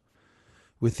pradhana.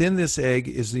 Within this egg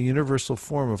is the universal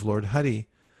form of Lord Hari,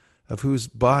 of whose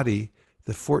body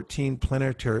the 14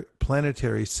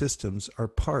 planetary systems are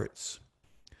parts.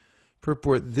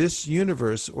 Purport: this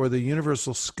universe, or the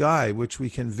universal sky, which we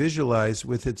can visualize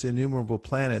with its innumerable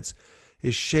planets,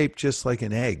 is shaped just like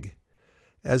an egg.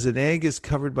 As an egg is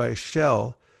covered by a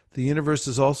shell, the universe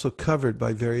is also covered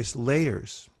by various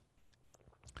layers.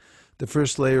 The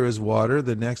first layer is water,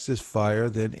 the next is fire,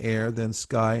 then air, then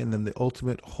sky, and then the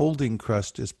ultimate holding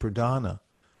crust is pradhana.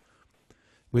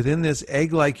 Within this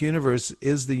egg-like universe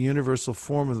is the universal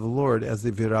form of the Lord as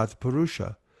the Virata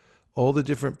Purusha. All the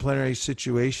different plenary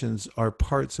situations are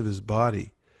parts of his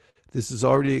body. This is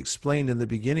already explained in the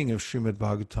beginning of Srimad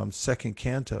Bhagavatam's 2nd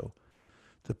canto.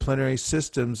 The plenary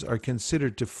systems are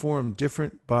considered to form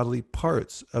different bodily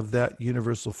parts of that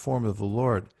universal form of the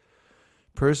Lord.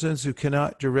 Persons who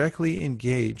cannot directly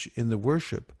engage in the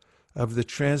worship of the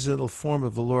transcendental form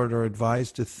of the Lord are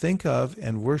advised to think of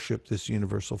and worship this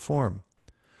universal form.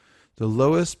 The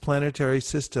lowest planetary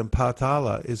system,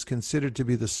 Patala, is considered to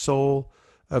be the soul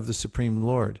of the Supreme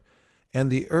Lord, and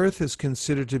the earth is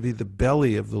considered to be the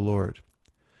belly of the Lord.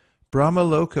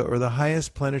 Brahmaloka, or the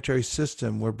highest planetary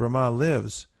system where Brahma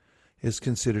lives, is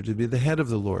considered to be the head of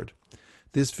the Lord.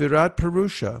 This Virat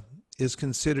Purusha is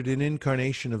considered an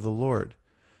incarnation of the Lord.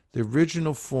 The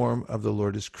original form of the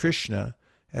Lord is Krishna,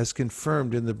 as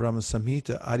confirmed in the Brahma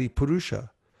Samhita, Adi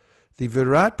Purusha. The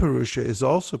Virat Purusha is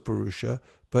also Purusha,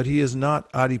 but he is not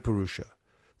Adi Purusha.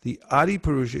 The Adi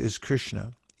Purusha is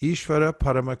Krishna. Ishvara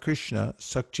Paramakrishna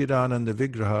Sakchidananda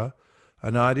Vigraha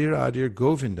Anadir Adir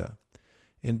Govinda.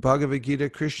 In Bhagavad Gita,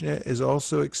 Krishna is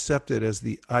also accepted as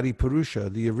the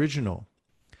Adipurusha, the original.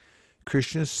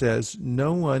 Krishna says,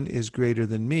 no one is greater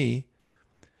than me.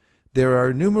 No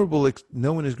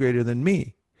one is greater than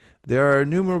me. There are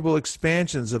innumerable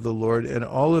expansions of the Lord, and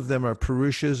all of them are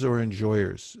Purushas or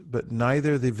enjoyers. But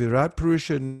neither the Virat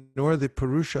Purusha nor the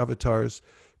Purusha avatars,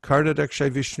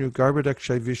 Kardadakshay Vishnu,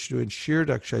 Garbhadakshay Vishnu, and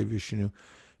Shirdakshay Vishnu,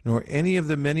 nor any of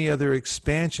the many other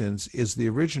expansions is the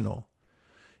original.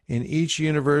 In each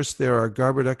universe there are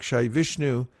Garbhadakshay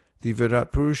Vishnu, the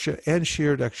Virat Purusha, and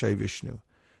Shirdakshay Vishnu.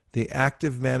 The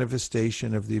active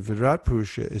manifestation of the Virat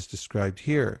Purusha is described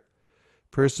here.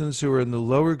 Persons who are in the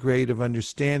lower grade of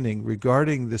understanding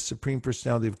regarding the Supreme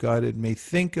Personality of Godhead may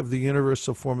think of the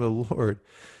universal form of the Lord,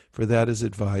 for that is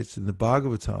advised in the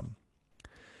Bhagavatam.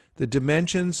 The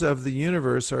dimensions of the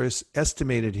universe are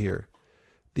estimated here.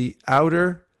 The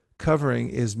outer covering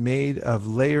is made of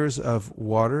layers of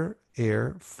water,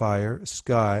 air, fire,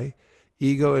 sky,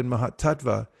 ego, and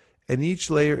Mahatattva, and each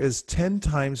layer is 10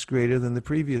 times greater than the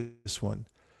previous one.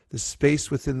 The space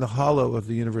within the hollow of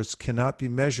the universe cannot be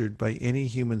measured by any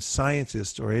human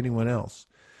scientist or anyone else.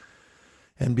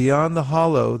 And beyond the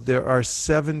hollow, there are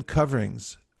 7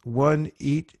 coverings,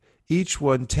 each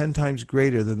one 10 times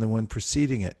greater than the one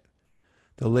preceding it.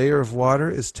 The layer of water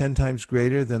is 10 times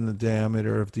greater than the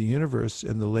diameter of the universe,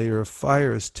 and the layer of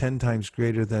fire is 10 times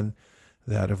greater than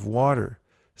that of water.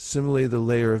 Similarly, the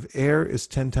layer of air is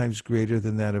 10 times greater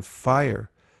than that of fire.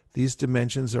 These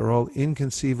dimensions are all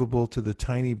inconceivable to the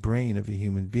tiny brain of a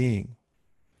human being.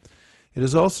 It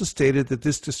is also stated that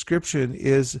this description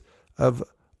is of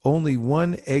only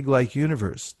one egg-like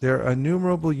universe. There are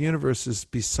innumerable universes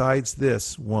besides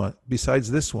this one,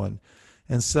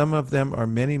 and some of them are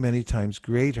many, many times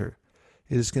greater.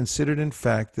 It is considered, in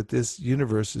fact, that this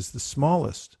universe is the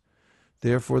smallest.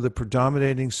 Therefore, the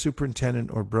predominating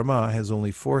superintendent or Brahma has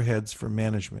only 4 heads for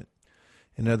management.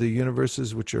 In other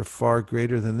universes which are far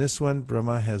greater than this one,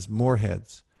 Brahma has more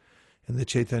heads. In the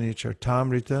Chaitanya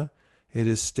Charitamrita, it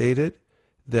is stated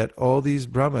that all these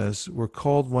Brahmas were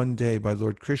called one day by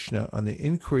Lord Krishna on the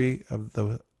inquiry of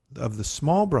the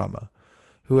small Brahma,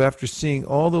 who after seeing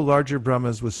all the larger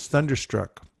Brahmas was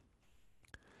thunderstruck.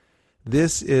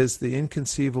 This is the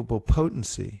inconceivable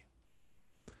potency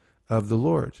of the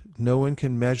Lord. No one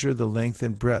can measure the length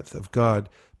and breadth of God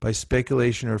by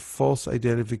speculation or false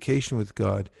identification with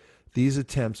God. These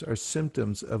attempts are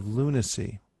symptoms of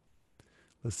lunacy.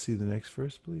 Let's see the next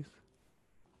verse, please.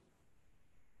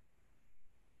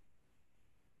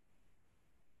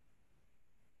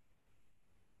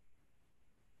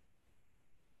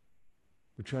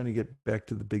 We're trying to get back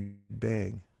to the Big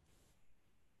Bang.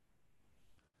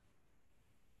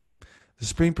 The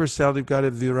Supreme Personality of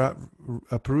Godhead, Virat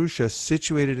Purusha,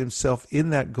 situated himself in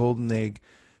that golden egg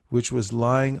which was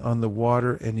lying on the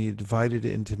water, and he divided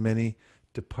it into many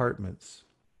departments.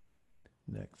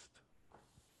 Next.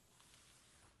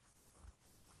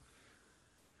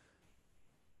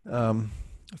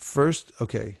 First,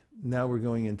 okay, now we're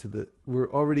going into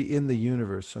we're already in the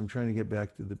universe, so I'm trying to get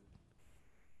back to the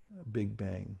Big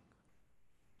Bang.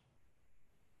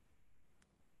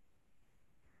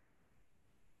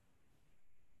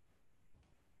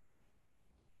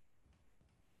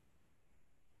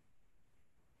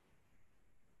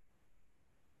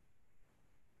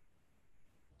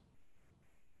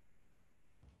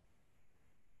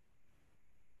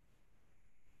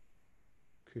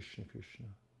 Krishna, Krishna.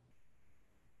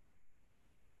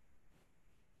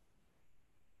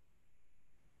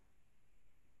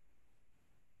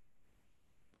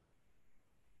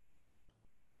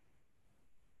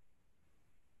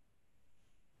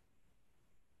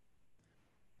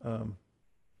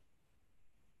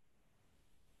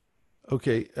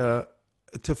 Okay,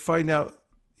 to find out,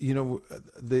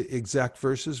 the exact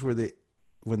verses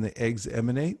when the eggs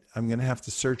emanate, I'm going to have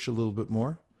to search a little bit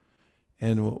more.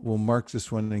 And we'll mark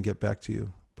this one and get back to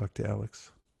you, Bhakti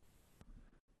Alex.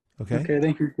 Okay? Okay,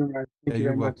 thank you very much. Thank you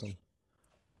you're very welcome. much.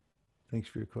 Thanks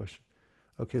for your question.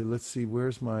 Okay, let's see.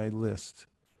 Where's my list?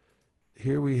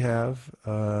 Here we have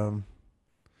a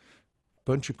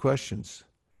bunch of questions.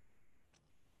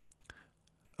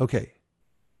 Okay.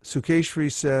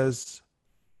 Sukeshri says,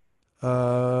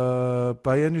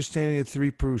 by understanding the 3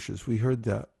 Purushas, we heard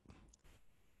that.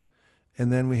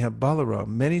 And then we have Balaram.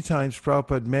 Many times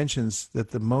Prabhupada mentions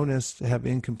that the monists have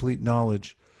incomplete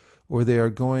knowledge, or they are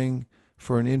going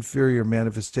for an inferior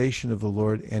manifestation of the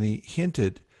Lord, and he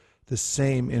hinted the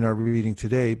same in our reading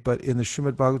today. But in the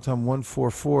Srimad Bhagavatam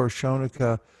 144,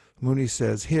 Shaunaka Muni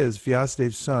says his,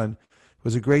 Vyasadev's son,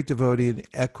 was a great devotee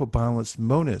and equibalanced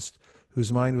monist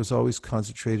whose mind was always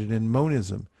concentrated in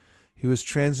monism. He was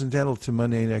transcendental to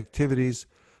mundane activities,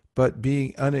 but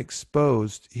being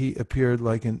unexposed, he appeared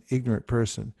like an ignorant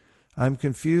person. I'm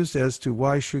confused as to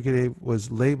why Shukadeva was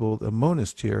labeled a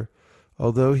monist here,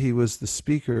 although he was the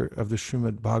speaker of the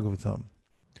Srimad Bhagavatam.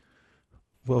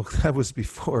 Well, that was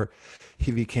before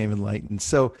he became enlightened.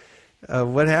 So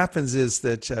what happens is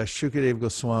that Shukadeva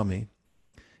Goswami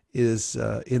is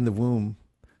in the womb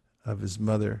of his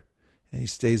mother, and he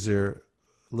stays there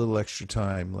a little extra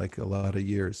time, like a lot of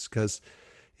years, because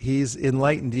he's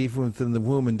enlightened even within the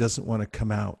womb and doesn't want to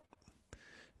come out,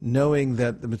 knowing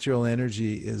that the material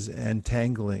energy is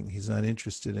entangling. He's not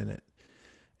interested in it.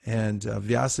 And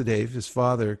Vyasadeva, his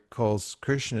father, calls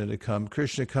Krishna to come.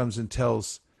 Krishna comes and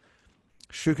tells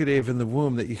Shukadeva in the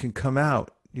womb that you can come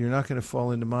out. You're not going to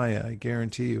fall into Maya, I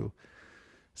guarantee you.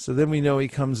 So then we know he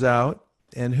comes out,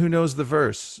 and who knows the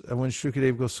verse when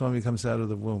Shukadeva Goswami comes out of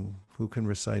the womb? Who can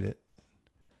recite it?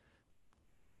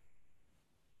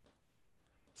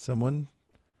 Someone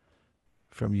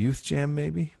from Youth Jam,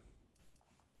 maybe?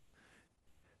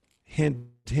 Hint,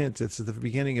 hint, it's at the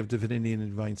beginning of Divinity and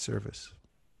Divine Service.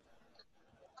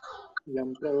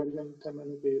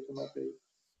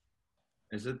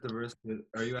 Is it the verse?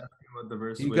 Are you asking about the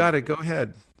verse? You got it, go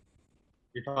ahead.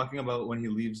 You're talking about when he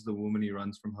leaves the womb and he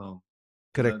runs from home.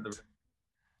 Correct.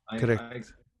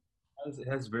 Correct. It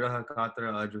has Viraha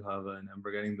Katara Ajuhava, and I'm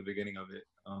forgetting the beginning of it.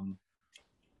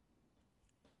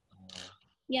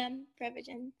 Yam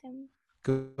Pravajantam.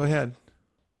 Go ahead.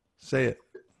 Say it.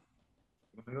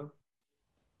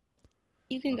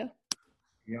 You can go.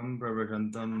 Yam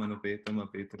Pravajantam Manupetam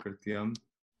Apetakartyam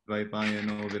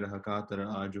Vaipayano Viraha Katara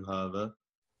Ajuhava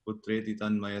Putreti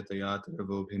Tanmayatayatra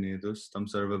Vobhinedus Tam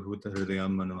Sarvabhuta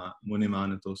Hridayam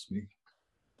Munimanatosmi.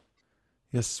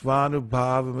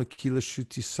 Yasvanubhava Makila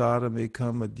Shuti Saram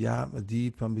Ekam Adyatma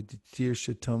Deepam Viditir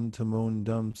Shatam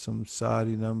Tamondam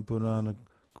Samsarinam Purana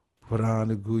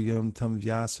Guyam Tam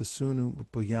Vyasa Sunu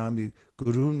Puyami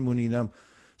Gurun Muninam.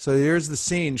 So here's the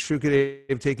scene,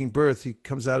 Shukadeva taking birth. He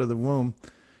comes out of the womb,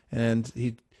 and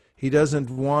he doesn't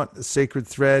want a sacred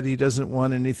thread. He doesn't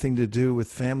want anything to do with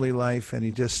family life, and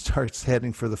he just starts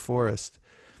heading for the forest.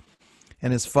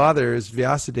 And his father is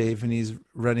Vyasadeva, and he's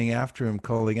running after him,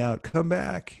 calling out, "Come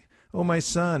back, oh my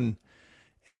son!"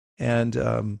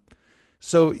 And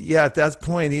so, yeah, at that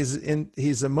point,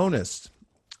 he's a monist.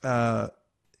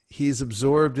 He's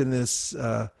absorbed in this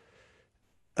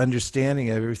understanding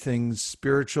of everything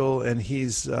spiritual, and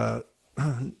he's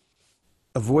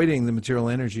avoiding the material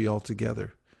energy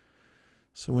altogether.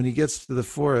 So when he gets to the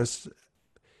forest,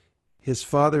 his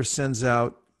father sends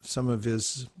out some of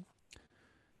his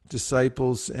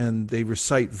disciples, and they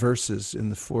recite verses in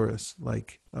the forest,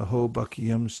 like Aho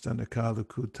Bhakiyam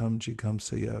Stanakaluku Tam Jigam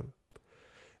Sayav.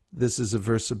 This is a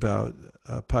verse about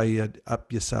Payad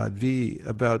Apyasadvi,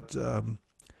 about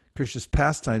Krishna's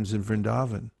pastimes in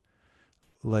Vrindavan,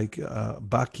 like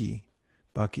Baki.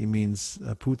 Baki means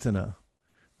Putana,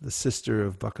 the sister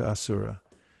of Bakasura.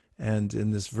 And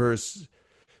in this verse,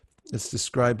 it's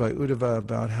described by Uddhava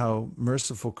about how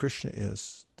merciful Krishna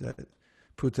is, that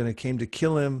Putana came to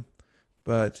kill him,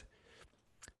 but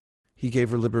he gave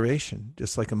her liberation,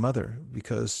 just like a mother,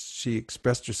 because she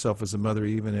expressed herself as a mother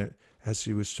even as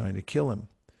she was trying to kill him.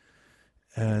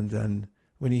 And then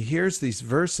when he hears these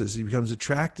verses, he becomes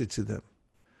attracted to them.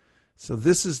 So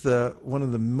this is one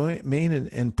of the main and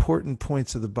important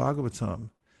points of the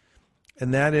Bhagavatam,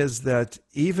 and that is that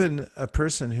even a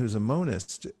person who's a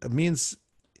monist means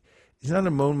he's not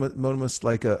a monist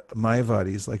like a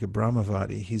Mayavadi, he's like a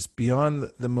Brahmavadi. He's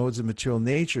beyond the modes of material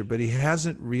nature, but he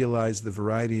hasn't realized the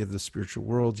variety of the spiritual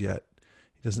world yet.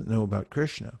 He doesn't know about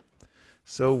Krishna.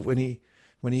 So when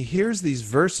he hears these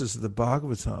verses of the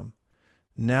Bhagavatam,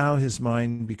 now his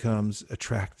mind becomes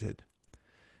attracted.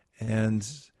 And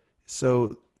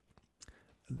so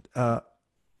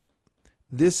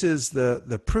this is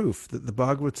the proof that the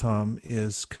Bhagavatam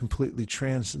is completely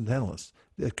transcendentalist,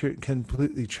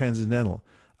 completely transcendental.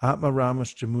 Atma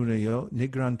Ramash Jamunayo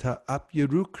Nigranta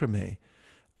Apyarukrame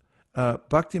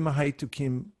Bhakti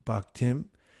Mahaitukim Bhaktim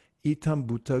Itam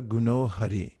Bhuta Guno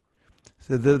Hari.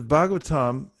 So the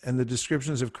Bhagavatam and the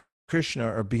descriptions of Krishna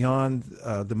are beyond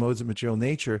the modes of material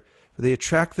nature. They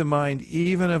attract the mind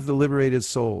even of the liberated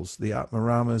souls, the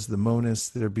Atmaramas, the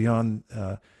monists that are beyond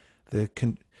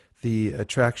the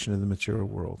attraction of the material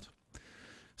world.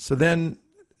 So then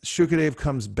Shukadeva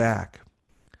comes back,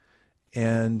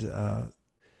 and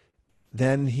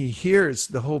then he hears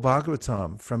the whole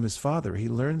Bhagavatam from his father. He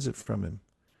learns it from him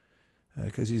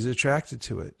because he's attracted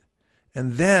to it.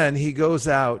 And then he goes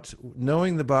out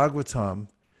knowing the Bhagavatam,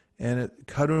 and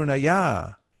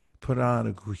Karunaya,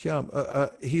 Purana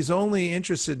Guhyam. He's only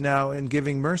interested now in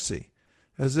giving mercy.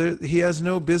 He has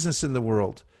no business in the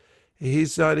world.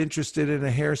 He's not interested in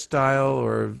a hairstyle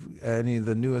or any of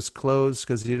the newest clothes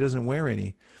because he doesn't wear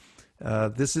any.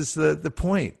 This is the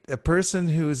point. A person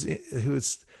who's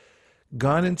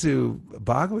gone into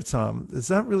Bhagavatam is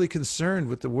not really concerned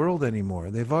with the world anymore.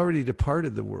 They've already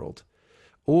departed the world.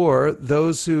 Or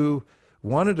those who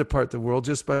want to depart the world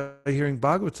just by hearing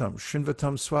Bhagavatam.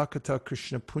 Shinvatam swakata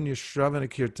Krishna punya shravana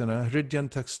kirtana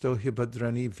hridyantaksto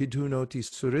hibadrani vidhunoti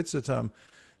suritsatam.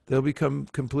 They'll become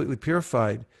completely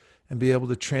purified and be able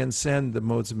to transcend the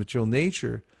modes of material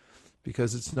nature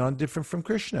because it's non-different from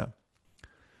Krishna.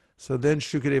 So then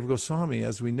Shukadeva Goswami,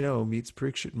 as we know, meets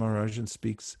Parikshit Maharaj and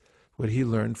speaks what he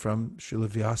learned from Srila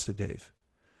Vyasadeva.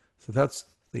 So that's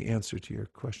the answer to your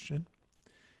question.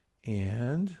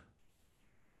 And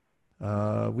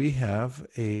we have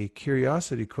a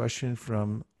curiosity question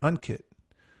from Ankit.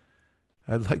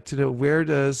 I'd like to know, where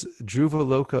does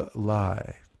Dhruvaloka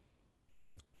lie?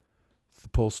 The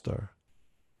pole star.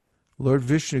 Lord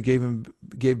Vishnu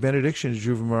gave benediction to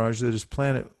Dhruva Maharaj that his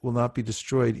planet will not be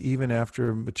destroyed even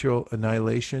after material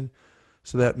annihilation.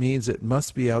 So that means it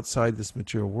must be outside this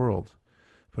material world.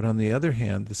 But on the other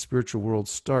hand, the spiritual world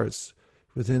starts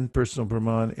within personal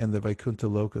Brahman and the Vaikuntha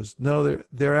Lokas. No,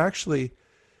 there actually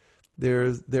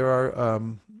there are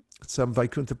some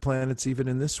Vaikuntha planets even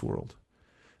in this world.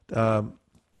 In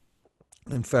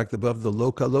fact, above the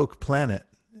Lokalok planet,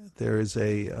 there is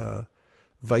a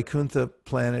Vaikuntha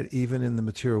planet even in the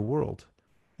material world.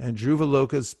 And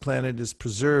Dhruvaloka's planet is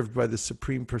preserved by the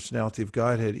Supreme Personality of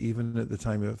Godhead even at the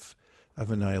time of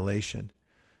annihilation.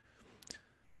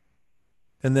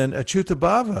 And then Achyuta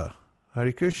Bhava,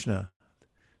 Hare Krishna.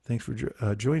 Thanks for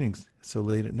joining so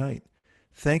late at night.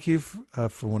 Thank you for a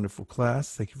wonderful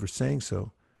class. Thank you for saying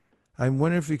so. I'm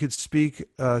wondering if you could speak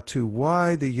to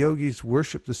why the yogis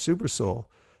worship the Supersoul.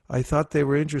 I thought they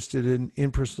were interested in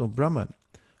impersonal Brahman.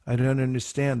 I don't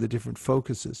understand the different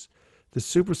focuses. The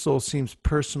Supersoul seems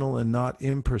personal and not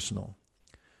impersonal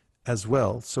as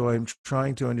well. So I'm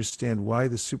trying to understand why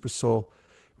the Supersoul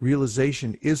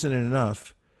realization isn't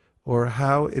enough, or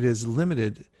how it is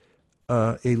limited,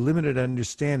 a limited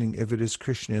understanding if it is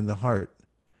Krishna in the heart.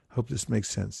 Hope this makes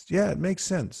sense. Yeah, it makes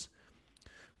sense.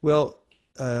 Well,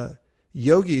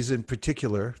 yogis in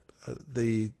particular,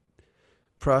 the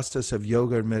process of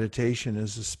yoga and meditation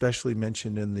is especially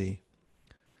mentioned in the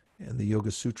Yoga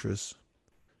Sutras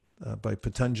by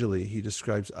Patanjali. He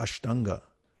describes Ashtanga,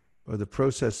 or the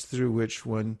process through which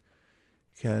one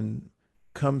can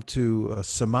come to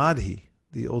samadhi,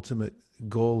 the ultimate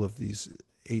goal of these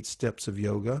 8 steps of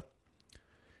yoga.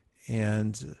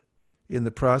 And in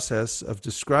the process of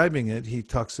describing it, he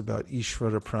talks about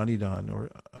Ishvara Pranidhan,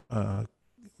 or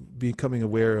becoming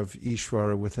aware of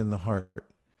Ishvara within the heart.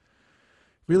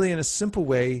 Really, in a simple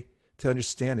way to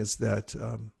understand is that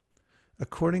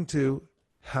according to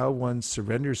how one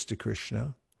surrenders to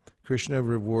Krishna, Krishna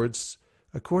rewards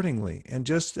accordingly. And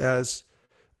just as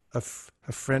a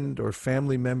friend or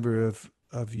family member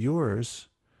of yours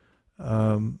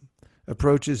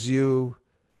approaches you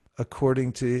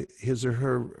according to his or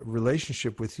her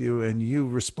relationship with you, and you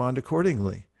respond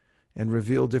accordingly and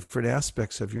reveal different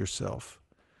aspects of yourself.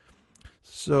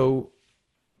 So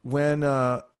when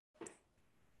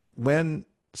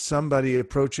somebody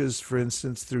approaches, for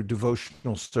instance, through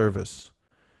devotional service,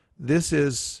 this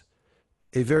is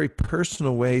a very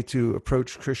personal way to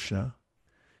approach Krishna,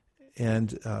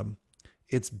 and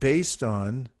it's based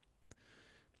on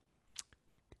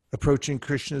approaching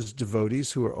Krishna's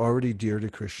devotees who are already dear to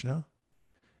Krishna,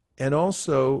 and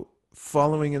also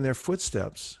following in their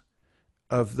footsteps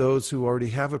of those who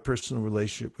already have a personal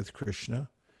relationship with Krishna.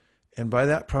 And by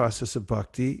that process of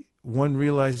bhakti, one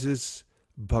realizes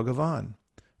Bhagavan,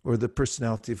 or the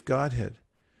personality of Godhead.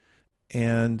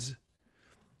 And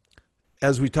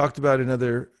as we talked about in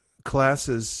other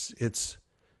classes, it's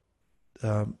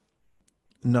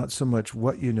not so much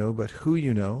what you know, but who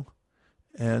you know.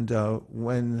 And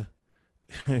when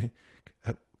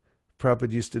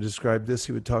Prabhupada used to describe this,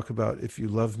 he would talk about, if you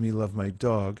love me, love my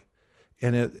dog.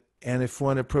 And if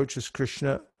one approaches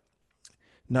Krishna,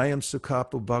 Nayam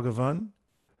Sukhapo Bhagavan,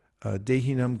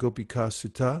 Dehinam Gopika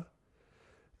Sutta,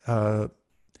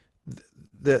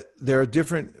 there are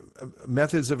different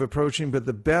methods of approaching, but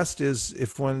the best is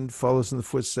if one follows in the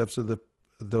footsteps of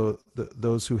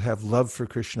those who have love for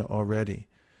Krishna already.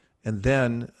 And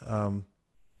then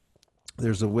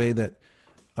there's a way that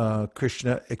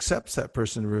Krishna accepts that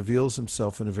person, reveals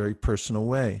himself in a very personal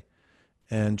way,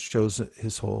 and shows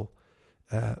his whole,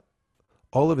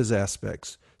 all of his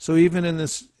aspects. So even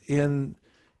in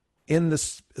in the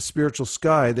spiritual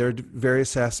sky, there are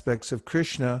various aspects of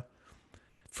Krishna.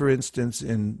 For instance,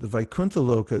 in the Vaikuntha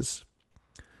Lokas,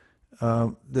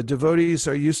 the devotees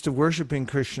are used to worshiping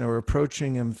Krishna or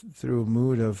approaching him through a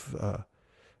mood of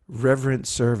reverent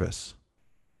service.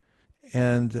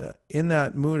 And in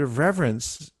that mood of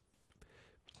reverence,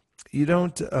 you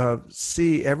don't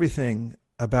see everything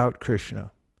about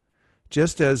Krishna.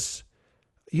 Just as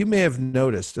you may have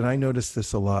noticed, and I noticed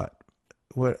this a lot,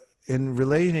 in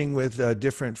relating with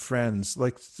different friends,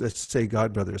 like let's say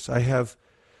godbrothers. I have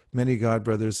many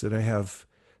godbrothers that I have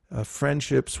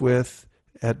friendships with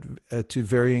to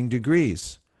varying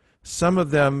degrees. Some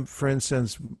of them, for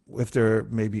instance, if they're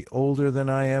maybe older than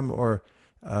I am, or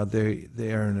they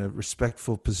are in a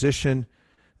respectful position,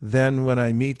 then when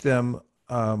I meet them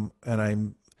and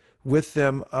I'm with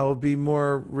them, I'll be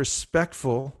more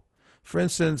respectful. For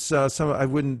instance, I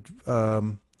wouldn't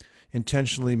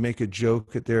intentionally make a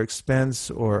joke at their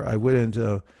expense, or I wouldn't,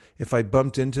 if I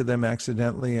bumped into them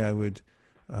accidentally, I would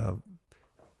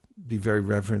be very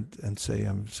reverent and say,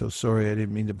 I'm so sorry, I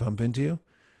didn't mean to bump into you.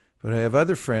 But I have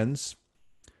other friends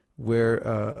who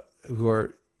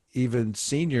are even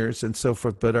seniors and so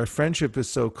forth, but our friendship is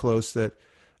so close that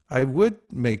I would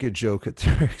make a joke at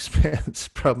their expense,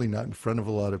 probably not in front of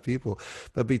a lot of people,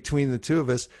 but between the two of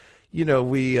us,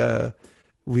 we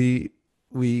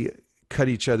cut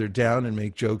each other down and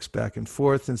make jokes back and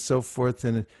forth and so forth.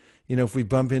 And, if we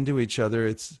bump into each other,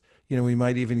 it's, we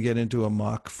might even get into a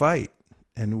mock fight,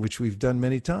 and which we've done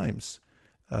many times.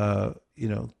 We'll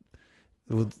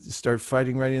start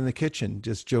fighting right in the kitchen,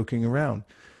 just joking around.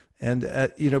 And,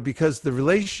 because the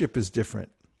relationship is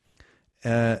different.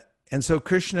 And so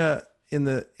Krishna,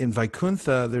 in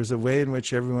Vaikuntha, there's a way in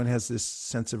which everyone has this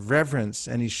sense of reverence,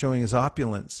 and he's showing his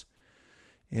opulence.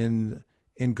 In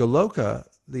Goloka,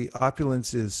 the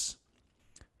opulence is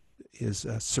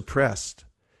suppressed,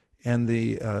 and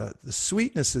the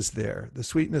sweetness is there, the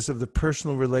sweetness of the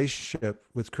personal relationship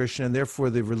with Krishna, and therefore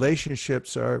the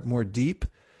relationships are more deep.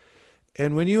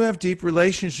 And when you have deep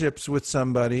relationships with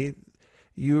somebody,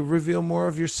 you reveal more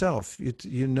of yourself.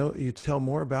 You tell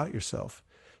more about yourself.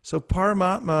 So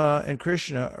Paramatma and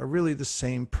Krishna are really the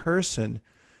same person,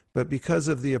 but because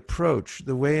of the approach,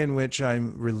 the way in which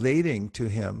I'm relating to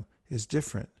him is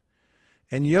different.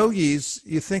 And yogis,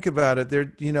 you think about it,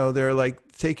 they're like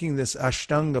taking this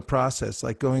Ashtanga process,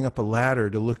 like going up a ladder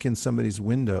to look in somebody's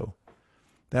window.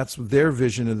 That's their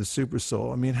vision of the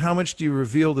Supersoul. I mean, how much do you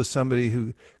reveal to somebody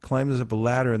who climbs up a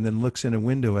ladder and then looks in a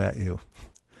window at you?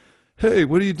 Hey,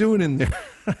 what are you doing in there?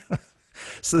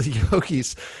 So the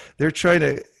yogis, they're trying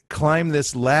to climb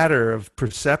this ladder of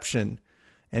perception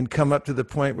and come up to the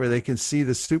point where they can see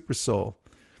the Supersoul.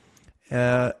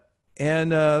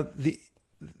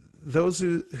 Those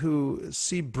who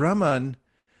see Brahman,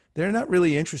 they're not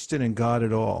really interested in God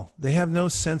at all. They have no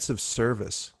sense of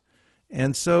service.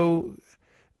 And so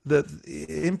the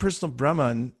impersonal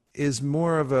Brahman is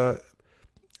more of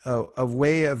a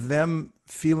way of them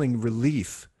feeling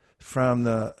relief from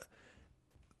the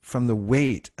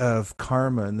weight of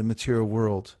karma in the material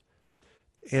world.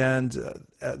 And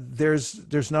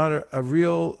there's not a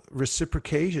real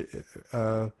reciprocation.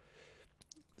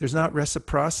 There's not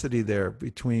reciprocity there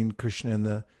between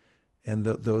Krishna and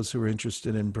those who are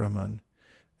interested in Brahman.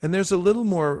 And there's a little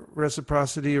more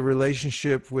reciprocity, a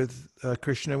relationship with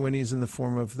Krishna when he's in the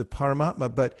form of the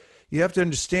Paramatma. But you have to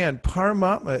understand,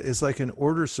 Paramatma is like an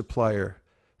order supplier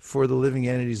for the living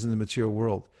entities in the material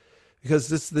world. Because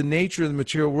this is the nature of the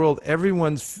material world.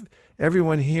 Everyone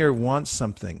here wants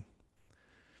something.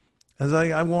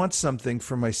 I want something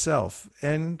for myself.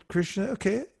 And Krishna,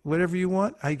 okay, whatever you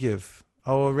want, I give.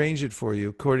 I'll arrange it for you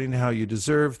according to how you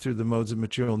deserve through the modes of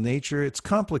material nature. It's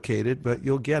complicated, but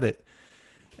you'll get it.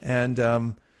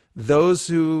 And those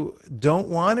who don't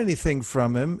want anything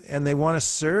from him and they want to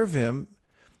serve him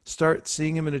start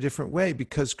seeing him in a different way,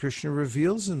 because Krishna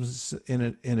reveals him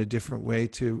in a different way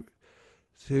to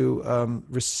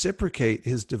reciprocate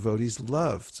his devotees'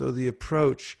 love. So the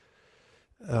approach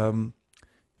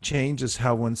changes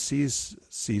how one sees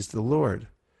the Lord.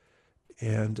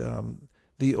 And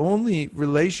the only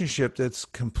relationship that's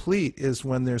complete is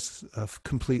when there's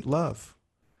complete love.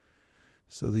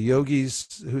 So the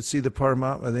yogis who see the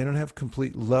Paramatma, they don't have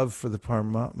complete love for the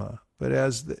Paramatma. But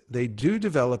as they do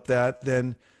develop that,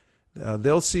 then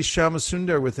they'll see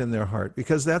Shyamasundar within their heart,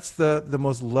 because that's the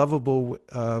most lovable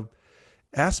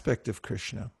aspect of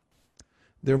Krishna.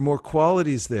 There are more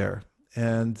qualities there,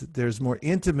 and there's more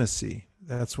intimacy.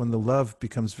 That's when the love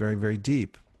becomes very, very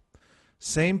deep.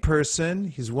 Same person,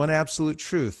 he's one absolute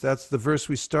truth. That's the verse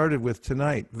we started with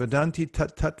tonight. Vedanti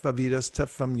tat tattva vidas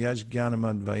tattvam yaj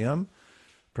jnanamadvayam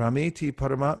Brahmeti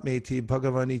Paramatmeti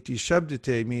Bhagavaniti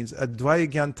Shabdite means Advaya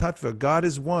Gyan Tattva. God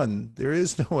is one. There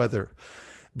is no other.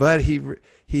 But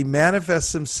he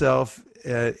manifests himself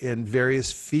in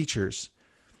various features.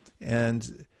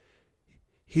 And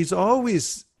he's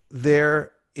always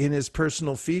there in his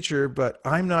personal feature, but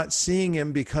I'm not seeing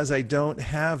him because I don't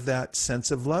have that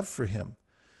sense of love for him.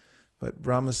 But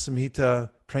Brahma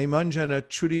Samhita Premanjana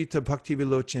Churita Bhakti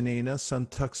Vilochanena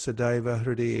Santak Sadaiva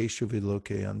Hridayeshu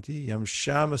Vilokayanti Yam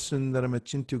Shama Sundaram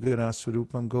Achintu Gana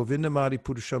Swarupam Govindamadi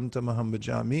Purusham Tamaham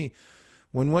Bhajami.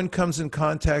 When one comes in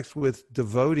contact with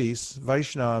devotees,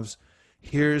 Vaishnavas,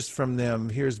 hears from them,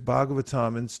 hears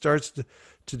Bhagavatam, and starts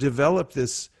to develop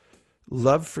this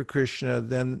love for Krishna,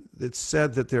 then it's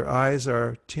said that their eyes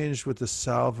are tinged with the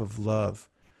salve of love.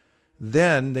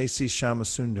 Then they see Shama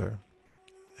Sundar.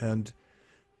 And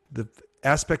the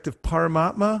aspect of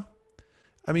Paramatma,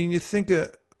 I mean, you think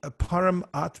a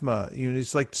Paramatma,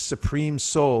 it's like Supreme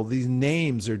Soul. These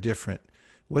names are different.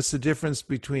 What's the difference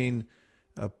between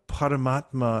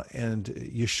Paramatma and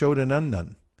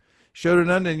Yashodanandan?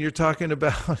 Yashodanandan, you're talking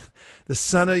about the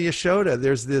son of Yashoda.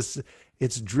 There's this,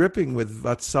 it's dripping with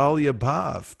Vatsalya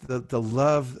Bhav, the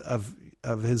love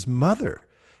of his mother.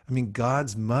 I mean,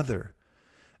 God's mother.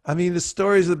 I mean, the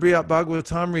stories of the Brihad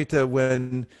Bhagavatamrita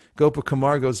when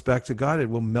Gopakumar goes back to God, it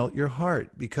will melt your heart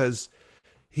because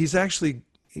he's actually,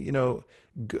 he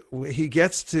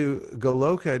gets to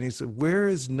Goloka and he said, where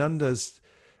is Nanda's,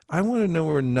 I want to know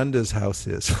where Nanda's house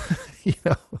is,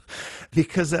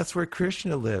 because that's where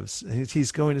Krishna lives.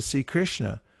 He's going to see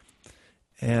Krishna.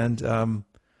 And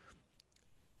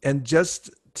just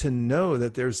to know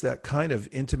that there's that kind of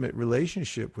intimate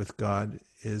relationship with God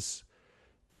is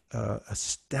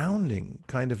astounding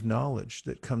kind of knowledge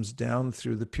that comes down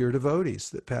through the pure devotees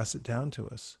that pass it down to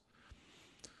us.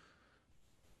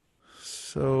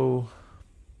 So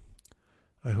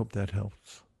I hope that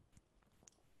helps.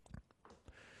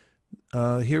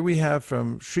 Here we have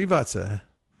from Srivatsa,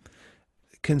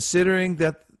 considering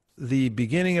that the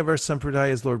beginning of our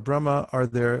sampradaya is Lord Brahma, are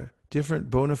there different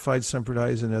bona fide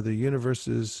sampradayas in other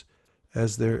universes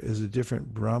as there is a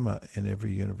different Brahma in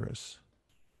every universe?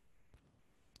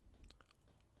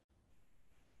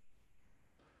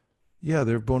 Yeah,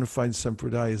 there are bona fide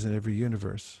sampradayas in every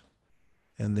universe.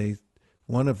 And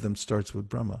one of them starts with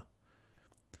Brahma.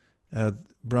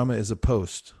 Brahma is a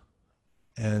post.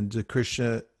 And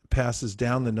Krishna passes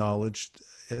down the knowledge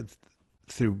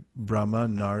through Brahma,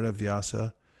 Narada,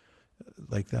 Vyasa,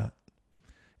 like that.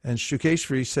 And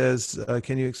Shukeshwari says,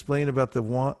 can you explain about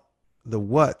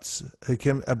what's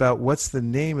the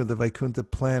name of the Vaikuntha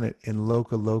planet in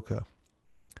Loka Loka?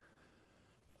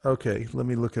 Okay, let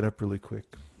me look it up really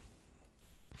quick.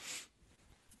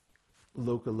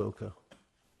 Loka Loka.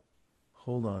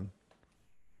 Hold on.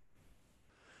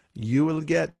 You will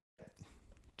get,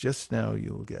 just now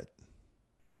you will get.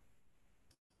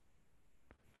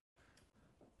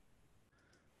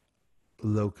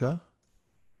 Loka.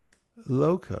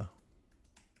 Loka.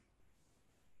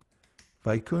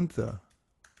 Vaikuntha.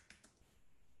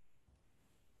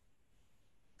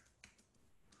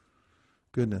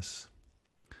 Goodness.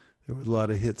 There were a lot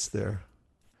of hits there.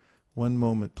 One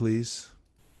moment, please.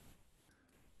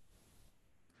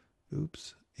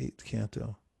 Oops, 8th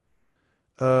canto.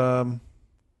 Maharaj,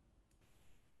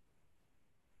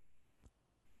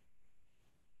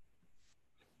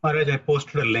 I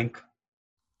posted a link.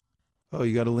 Oh,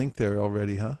 you got a link there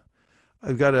already, huh?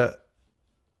 I've got a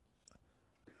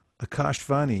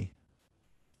Akashvani.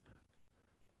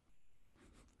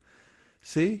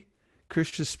 See?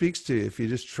 Krishna speaks to you if you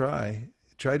just try.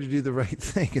 Try to do the right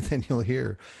thing and then you'll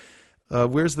hear.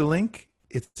 Where's the link?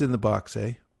 It's in the box,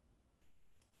 eh?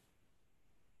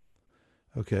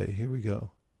 Okay, here we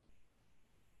go.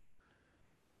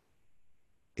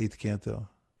 8th canto.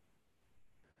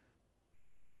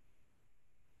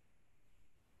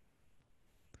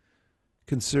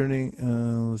 Concerning,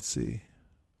 let's see.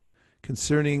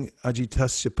 Concerning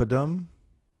Ajitasya Padam,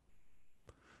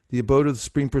 the abode of the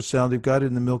Supreme Personality of God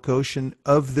in the milk ocean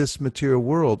of this material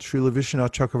world. Srila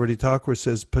Vishwanath Chakravarti Thakur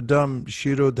says, Padam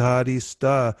Shirodhari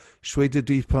Sta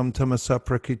Shwetadvipam Tamasa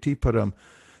Prakriti Padam.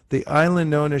 The island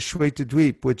known as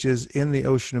Shwetadvip, which is in the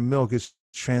ocean of milk, is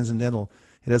transcendental.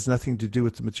 It has nothing to do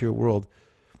with the material world.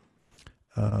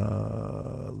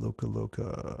 Loka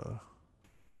Loka.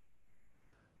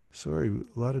 Sorry,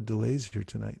 a lot of delays here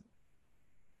tonight.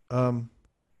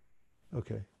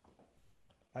 Okay.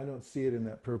 I don't see it in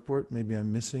that purport. Maybe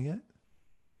I'm missing it.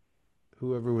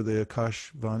 Whoever the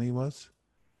Akash Vani was.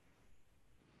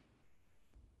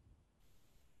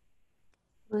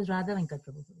 It was Radha Venkat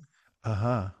Prabhu.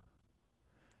 Aha.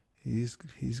 He's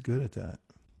good at that.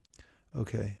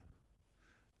 Okay.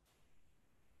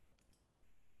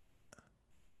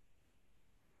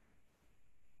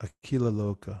 Akila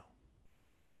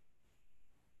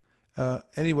Loka.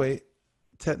 Anyway,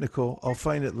 technical. I'll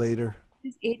find it later.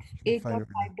 It's I'll find it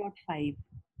right now. 8.5.5.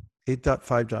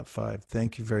 8.5.5.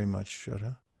 Thank you very much,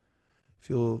 Shraddha. If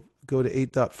you'll go to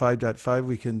 8.5.5,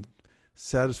 we can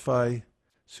satisfy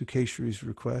Sukeshwari's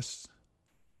requests.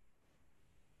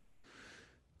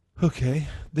 Okay,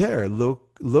 there. Loko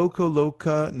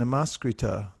loka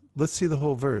namaskrita. Let's see the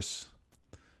whole verse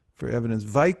for evidence.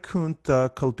 Vaikunta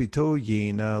kalpito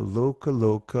yena loka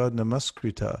loka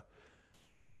namaskrita.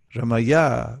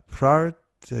 Ramaya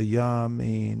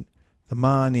prartayamin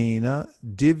Manina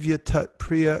Divya Tat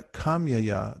Priya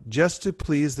Kamyaya, just to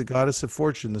please the goddess of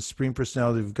fortune, the Supreme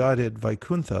Personality of Godhead,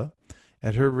 Vaikuntha,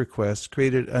 at her request,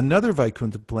 created another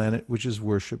Vaikuntha planet which is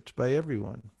worshipped by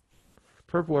everyone.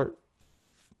 Purport.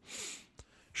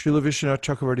 Srila Vishwanath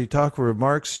Chakravarti Thakur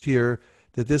remarks here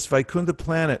that this Vaikuntha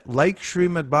planet, like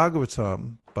Srimad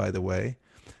Bhagavatam, by the way,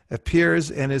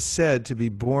 appears and is said to be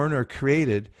born or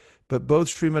created, but both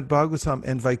Srimad Bhagavatam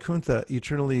and Vaikuntha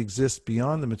eternally exist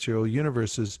beyond the material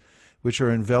universes, which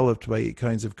are enveloped by 8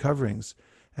 kinds of coverings.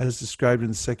 As described in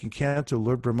the second canto,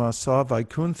 Lord Brahma saw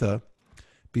Vaikuntha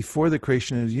before the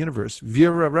creation of the universe.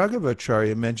 Vira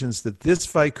Raghavacharya mentions that this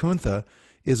Vaikuntha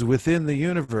is within the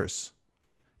universe.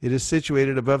 It is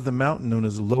situated above the mountain known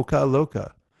as Loka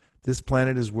Loka. This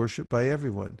planet is worshipped by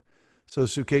everyone. So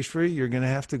Sukeshwari, you're going to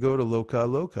have to go to Loka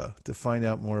Loka to find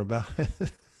out more about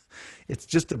it. It's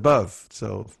just above,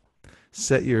 so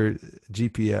set your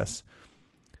GPS.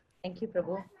 Thank you,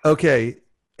 Prabhu. Okay,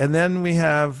 and then we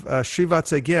have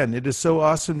Srivatsa again. It is so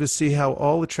awesome to see how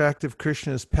all attractive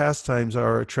Krishna's pastimes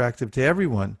are attractive to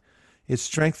everyone. It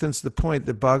strengthens the point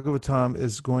that Bhagavatam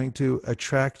is going to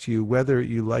attract you whether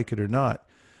you like it or not.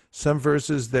 Some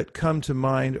verses that come to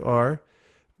mind are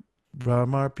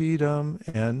Brahmarpidam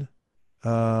and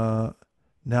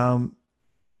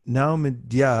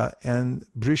Naumidya and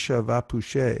Brisha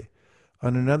Vapushe.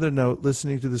 On another note,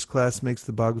 listening to this class makes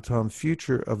the Bhagavatam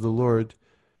feature of the Lord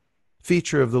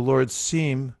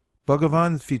seem,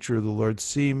 Bhagavan feature of the Lord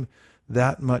seem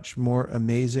that much more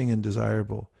amazing and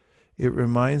desirable. It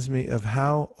reminds me of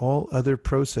how all other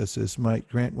processes might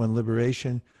grant one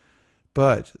liberation,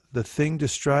 but the thing to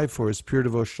strive for is pure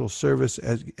devotional service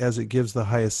as it gives the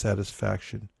highest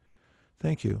satisfaction.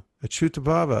 Thank you. Achyuta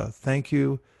Bhava, thank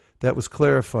you. That was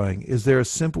clarifying. Is there a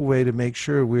simple way to make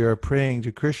sure we are praying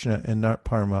to Krishna and not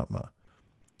Paramatma?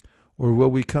 Or will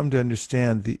we come to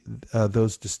understand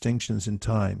those distinctions in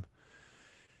time?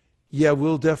 Yeah,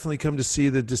 we'll definitely come to see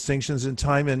the distinctions in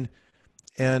time,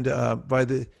 and by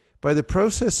the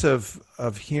process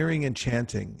of hearing and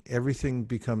chanting, everything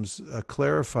becomes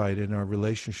clarified in our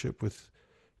relationship with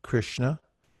Krishna.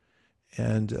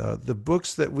 And the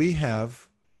books that we have,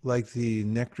 like the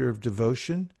Nectar of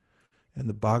Devotion and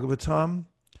the Bhagavatam,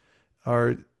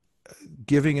 are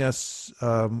giving us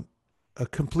a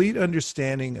complete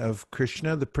understanding of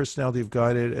Krishna, the personality of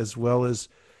Godhead, as well as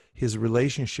his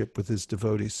relationship with his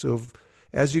devotees. So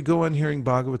as you go on hearing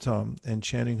Bhagavatam and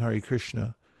chanting Hare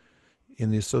Krishna in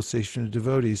the association of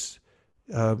devotees,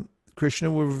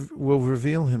 Krishna will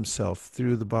reveal himself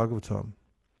through the Bhagavatam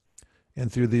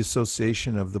and through the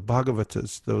association of the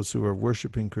Bhagavatas, those who are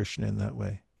worshiping Krishna in that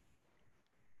way.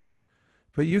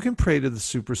 But you can pray to the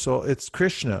Super Soul. It's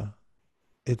Krishna.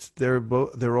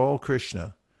 They're all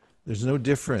Krishna. There's no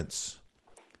difference.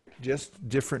 Just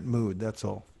different mood, that's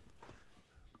all.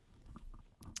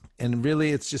 And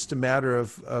really, it's just a matter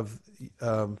of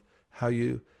how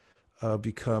you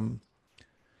become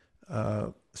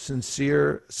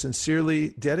sincerely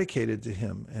dedicated to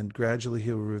him, and gradually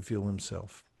he'll reveal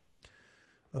himself.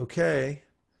 Okay,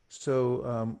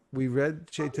 so we read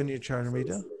Chaitanya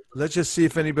Charitamrita. Let's just see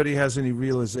if anybody has any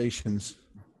realizations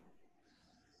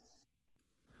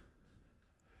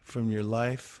from your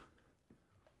life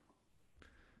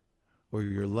or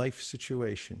your life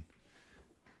situation.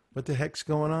 What the heck's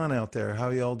going on out there? How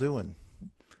y'all doing?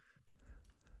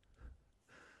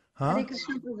 Huh? Hare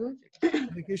Krishna, Prabhu.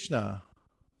 Hare Krishna.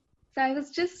 So I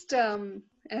was just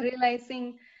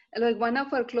realizing, like, one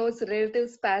of our close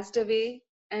relatives passed away,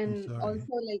 and sorry.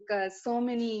 also like so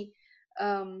many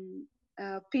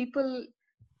people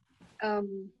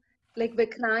like were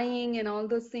crying and all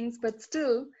those things. But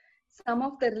still, some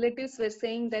of the relatives were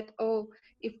saying that, oh,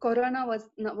 if Corona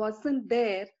wasn't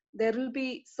there, there will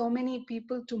be so many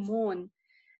people to mourn,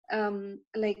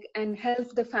 like, and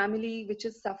help the family which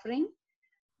is suffering.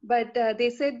 But they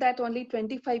said that only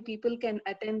 25 people can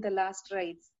attend the last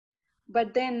rites.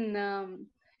 But then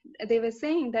they were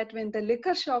saying that when the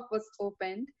liquor shop was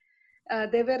opened,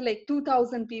 there were like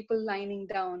 2,000 people lining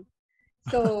down.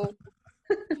 So,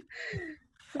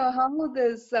 so So how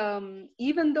this,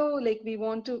 even though like we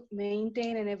want to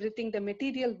maintain and everything, the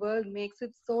material world makes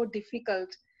it so difficult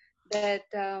that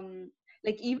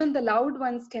like even the loved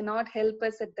ones cannot help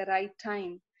us at the right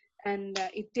time, and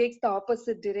it takes the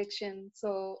opposite direction.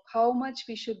 So how much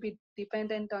we should be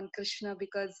dependent on Krishna,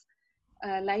 because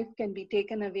life can be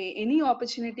taken away, any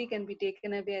opportunity can be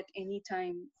taken away at any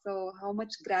time. So how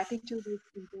much gratitude is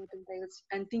important.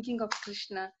 I'm thinking of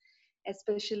Krishna,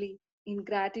 especially in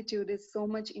gratitude is so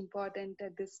much important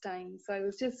at this time. So I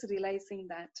was just realizing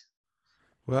that.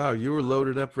 Wow, you were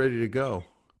loaded up, ready to go.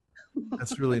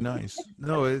 That's really nice.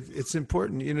 No, it's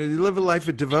important. You know, you live a life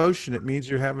of devotion. It means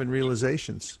you're having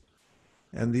realizations,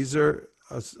 and these are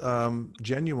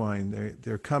genuine.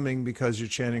 They're coming because you're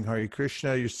chanting Hare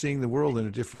Krishna. You're seeing the world in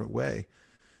a different way,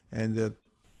 and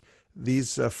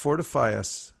these fortify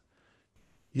us.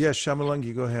 Yes,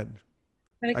 Shamalangi, go ahead.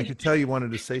 I could tell you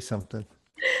wanted to say something.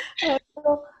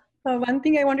 One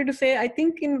thing I wanted to say, I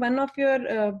think in one of your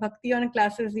Bhakti Yoga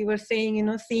classes, you were saying, you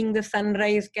know, seeing the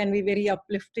sunrise can be very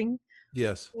uplifting.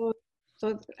 Yes.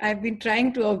 So I've been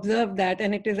trying to observe that,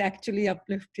 and it is actually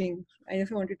uplifting. I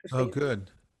just wanted to say. Oh,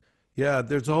 good. Yeah,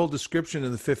 there's a whole description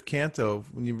in the 5th canto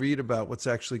when you read about what's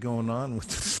actually going on with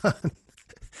the sun.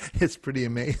 It's pretty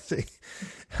amazing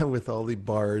with all the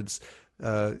bards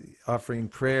offering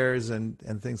prayers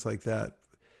and things like that.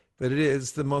 But it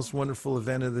is the most wonderful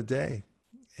event of the day.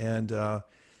 And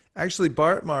actually,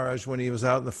 Bharat Maharaj, when he was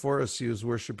out in the forest, he was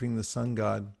worshiping the sun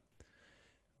god.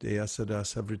 Deyasada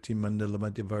Savriti Mandala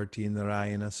Madhyavarti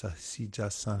Narayana Sasija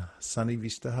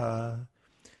Sanivistaha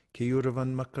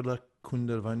Keyuravan Makala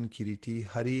Kundavan Kiriti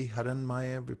Hari Haran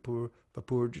Maya Vipur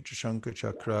Shankar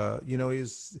Chakra. You know,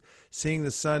 he's seeing the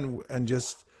sun and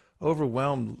just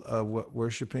overwhelmed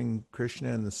worshiping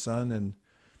Krishna and the sun, and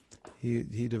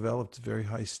he developed a very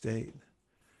high state.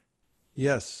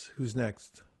 Yes, who's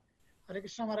next? Hare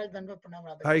Krishna Maharaj, Dandavat Pranam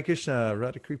Radha. Hare Krishna,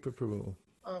 Radha Kripa Prabhu.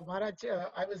 Maharaj,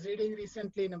 I was reading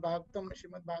recently in Bhagavatam,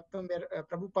 Srimad Bhagavatam, where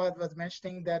Prabhupada was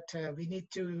mentioning that we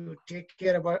need to take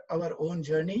care of our own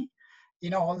journey.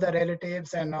 You know, all the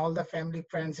relatives and all the family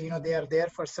friends, you know, they are there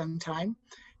for some time.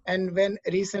 And when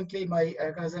recently my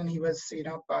cousin, he was, you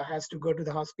know, has to go to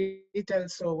the hospital.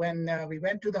 So when we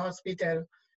went to the hospital,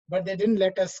 but they didn't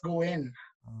let us go in.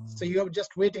 So you were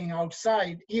just waiting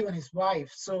outside, even his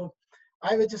wife. So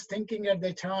I was just thinking at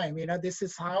the time, you know, this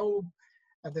is how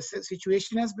the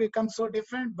situation has become so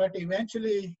different. But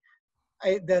eventually,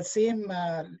 the same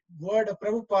word of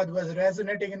Prabhupada was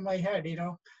resonating in my head, you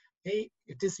know, hey,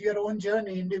 it is your own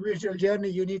journey, individual journey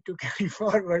you need to carry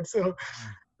forward. So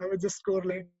I was just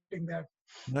correlating that.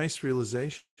 Nice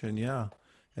realization, yeah.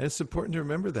 And it's important to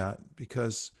remember that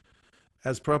because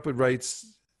as Prabhupada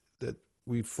writes that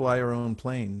we fly our own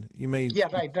plane. You may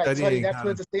right. Sorry, that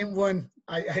was the same one.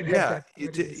 I read that.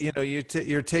 You know,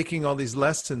 you're taking all these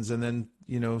lessons, and then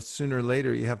you know sooner or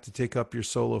later you have to take up your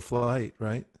solo flight,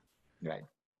 right? Right.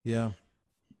 Yeah.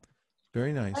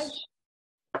 Very nice.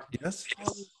 Yes.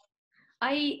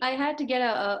 I had to get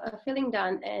a filling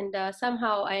done, and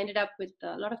somehow I ended up with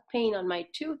a lot of pain on my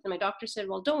tooth. And my doctor said,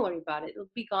 "Well, don't worry about it; it'll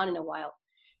be gone in a while."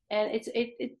 And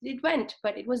it went,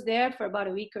 but it was there for about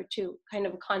a week or two, kind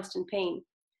of a constant pain.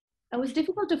 It was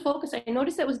difficult to focus. I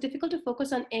noticed that it was difficult to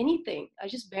focus on anything. I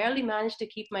just barely managed to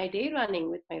keep my day running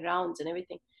with my rounds and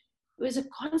everything. It was a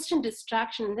constant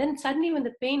distraction. And then suddenly when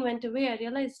the pain went away, I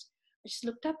realized, I just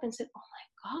looked up and said, oh my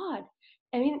God.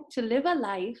 I mean, to live a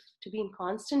life, to be in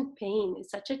constant pain is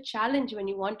such a challenge when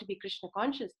you want to be Krishna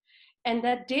conscious. And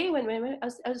that day when I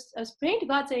was praying to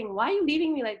God saying, why are you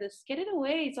leaving me like this? Get it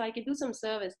away so I can do some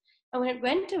service. And when it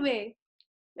went away,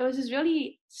 there was this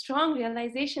really strong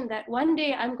realization that one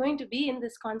day I'm going to be in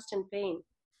this constant pain.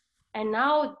 And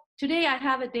now today I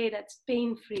have a day that's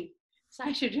pain-free. So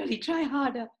I should really try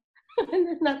harder. And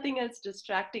there's nothing else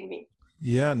distracting me.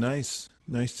 Yeah, nice.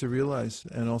 Nice to realize.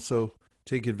 And also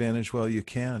take advantage while you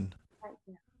can.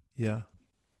 Yeah.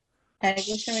 Hare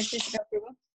Krishna, Krishna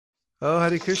Prabhu. Oh,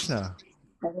 Hare Krishna.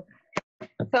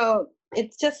 So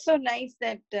it's just so nice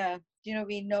that, you know,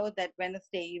 we know that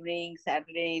Wednesday evening,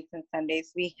 Saturdays and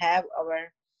Sundays, we have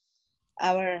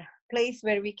our place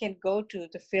where we can go to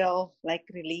feel like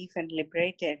relief and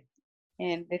liberated.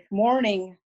 And this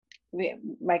morning,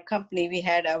 my company, we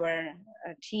had our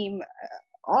team,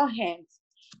 all hands,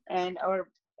 and our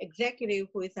executive,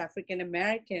 who is African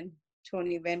American,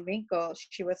 Tony Van Winkle,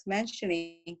 she was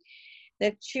mentioning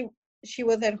that she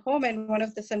was at home, and one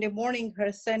of the Sunday morning,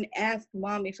 her son asked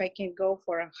Mom if I can go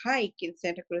for a hike in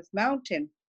Santa Cruz Mountain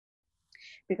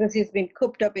because he's been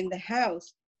cooped up in the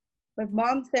house. But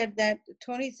Mom said that,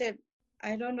 Tony said,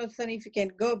 I don't know, son, if you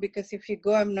can go, because if you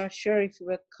go, I'm not sure if you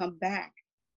will come back.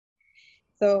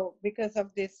 So because of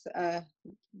this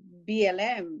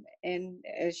BLM, and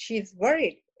she's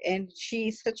worried, and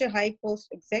she's such a high post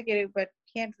executive, but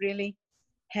can't really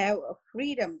have a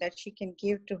freedom that she can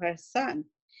give to her son.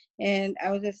 And I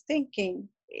was just thinking,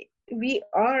 we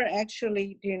are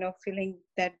actually, feeling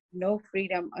that no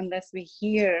freedom unless we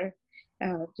hear,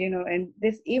 and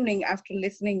this evening after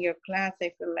listening your class,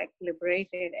 I feel like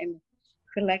liberated and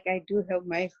feel like I do have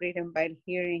my freedom by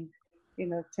hearing,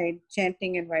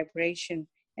 chanting and vibration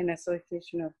and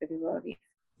association of the devotees.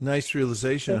 Nice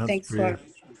realization. So thanks for.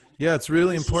 Yeah, it's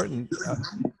really important.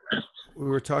 We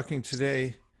were talking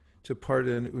today to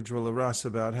Partha and Ujjwala Ras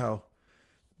about how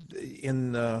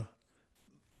in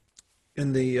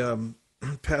the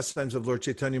pastimes of Lord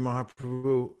Chaitanya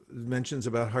Mahaprabhu mentions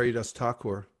about Haridas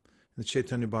Thakur in the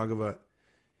Chaitanya Bhagavat.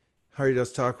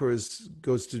 Haridas Thakur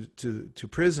goes to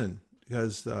prison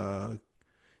because the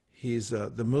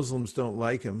Muslims don't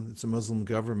like him. It's a Muslim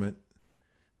government.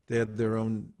 They had their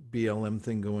own BLM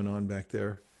thing going on back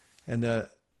there, and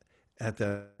at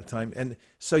that time, and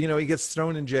so he gets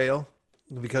thrown in jail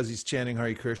because he's chanting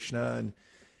Hare Krishna, and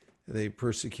they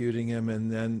persecuting him,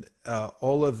 and then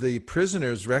all of the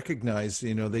prisoners recognize,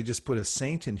 they just put a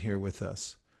saint in here with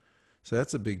us, so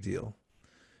that's a big deal,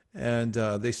 and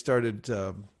they started,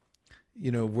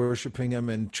 worshiping him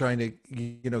and trying to,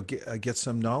 get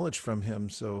some knowledge from him.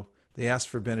 So they asked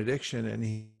for benediction, and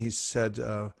he said,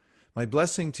 "My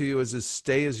blessing to you is to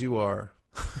stay as you are."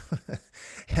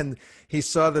 And he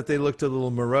saw that they looked a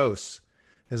little morose.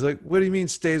 He's like, "What do you mean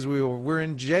stay as we are? We're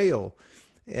in jail."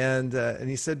 And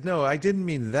he said, "No, I didn't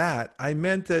mean that. I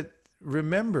meant that,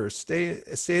 remember, stay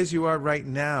as you are right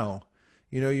now.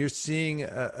 You're seeing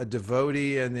a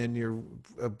devotee, and then you're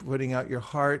putting out your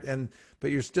heart,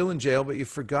 but you're still in jail, but you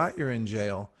forgot you're in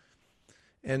jail."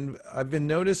 And I've been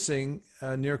noticing,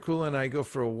 Nirkula and I go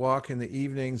for a walk in the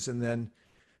evenings, and then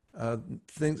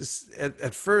things,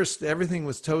 at first, everything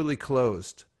was totally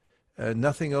closed,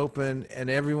 nothing open, and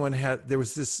there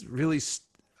was this really,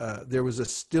 there was a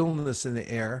stillness in the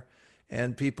air,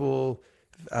 and people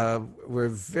were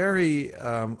very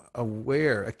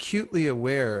acutely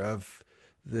aware of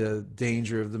the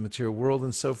danger of the material world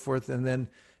and so forth. And then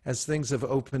as things have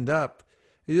opened up,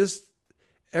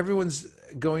 everyone's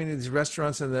going to these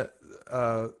restaurants, and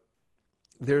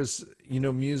there's,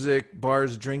 music,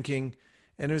 bars, drinking.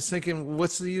 And I was thinking,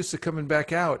 what's the use of coming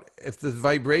back out if the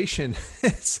vibration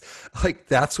is like,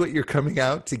 that's what you're coming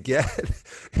out to get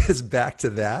is back to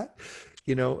that,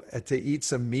 to eat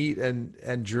some meat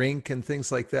and drink and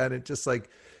things like that. It's just like,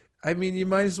 you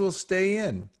might as well stay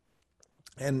in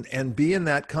and be in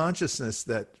that consciousness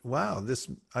that, wow,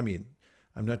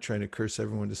 I'm not trying to curse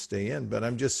everyone to stay in, but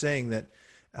I'm just saying that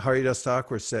Haridas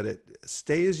Thakur said it,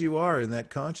 stay as you are in that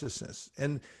consciousness.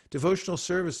 And devotional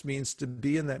service means to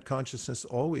be in that consciousness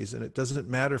always, and it doesn't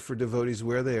matter for devotees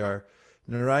where they are.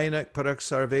 Narayanak parak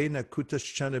sarvena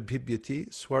kutaschana bhibyati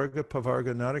swarga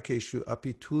pavarga narakeshu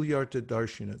api tulyarta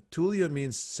darshina. Tulya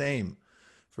means same.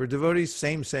 For devotees,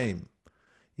 same.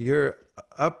 You're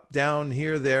up, down,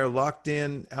 here, there, locked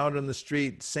in, out on the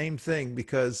street, same thing,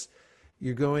 because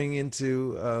you're going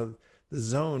into the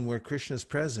zone where Krishna is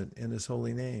present in his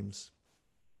holy names.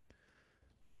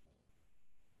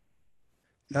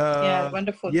 Yeah,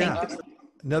 wonderful. Yeah.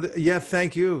 Thank you.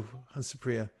 Thank you,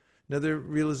 Hansapriya. Another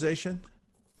realization?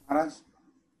 Maharaj,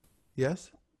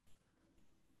 Yes?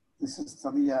 this is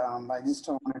Sabiya. I just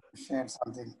wanted to share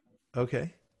something.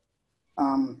 Okay.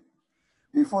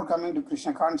 Before coming to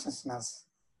Krishna consciousness,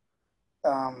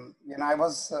 I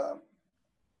was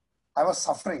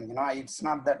suffering. It's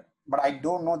not that, but I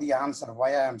don't know the answer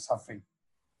why I am suffering.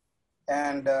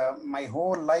 And my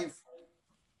whole life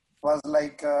was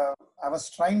like I was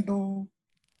trying to,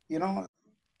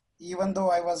 even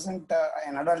though I wasn't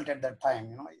an adult at that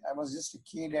time, I was just a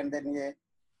kid and then a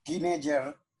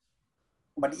teenager.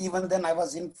 But even then I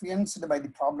was influenced by the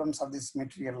problems of this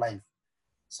material life.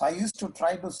 So I used to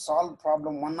try to solve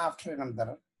problem one after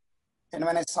another. And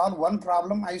when I solved one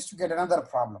problem, I used to get another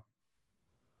problem.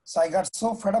 So I got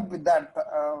so fed up with that,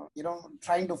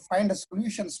 trying to find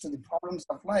solutions to the problems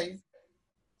of life.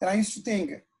 Then I used to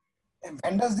think,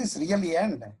 when does this really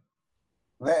end?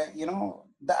 Where,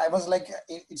 I was like,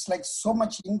 it's like so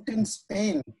much intense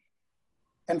pain.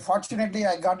 And fortunately,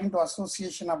 I got into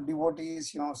association of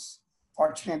devotees,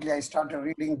 Fortunately, I started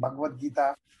reading Bhagavad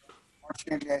Gita.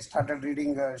 Fortunately, I started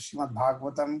reading Srimad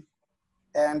Bhagavatam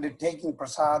and taking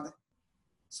prasad.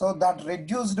 So that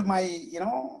reduced my,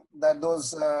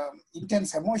 those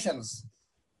intense emotions.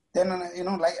 Then,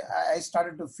 like I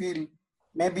started to feel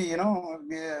maybe,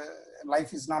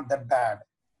 life is not that bad.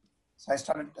 So I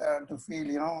started to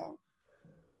feel,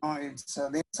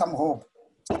 there's some hope.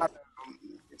 It's not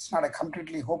it's not a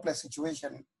completely hopeless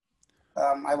situation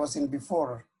I was in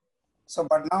before. So,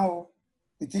 but now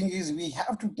the thing is, we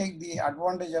have to take the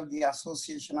advantage of the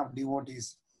association of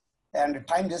devotees, and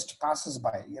time just passes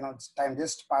by. You know, time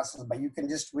just passes by. You can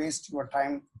just waste your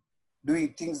time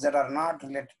doing things that are not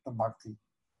related to bhakti.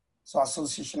 So,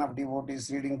 association of devotees,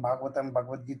 reading Bhagavatam,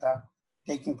 Bhagavad Gita,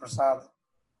 taking prasad,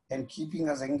 and keeping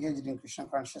us engaged in Krishna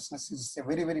consciousness is a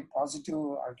very, very positive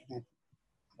alternative.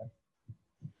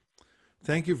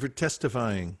 Thank you for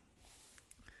testifying.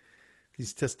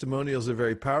 These testimonials are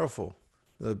very powerful.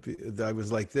 I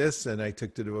was like this, and I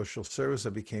took the devotional service. I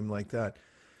became like that.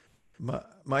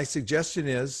 My suggestion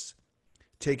is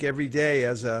take every day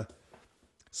as a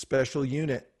special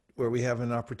unit where we have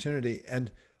an opportunity.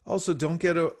 And also don't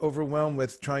get overwhelmed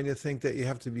with trying to think that you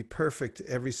have to be perfect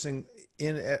in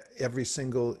every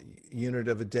single unit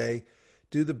of a day.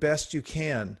 Do the best you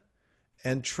can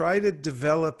and try to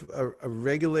develop a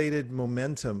regulated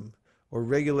momentum or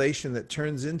regulation that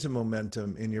turns into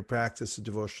momentum in your practice of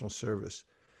devotional service.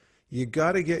 You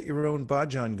got to get your own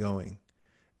bhajan going.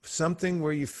 Something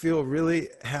where you feel really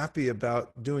happy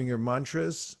about doing your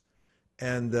mantras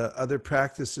and the other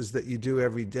practices that you do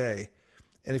every day.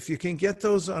 And if you can get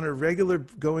those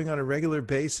going on a regular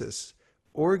basis,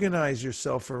 organize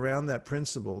yourself around that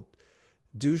principle.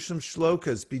 Do some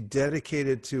shlokas, be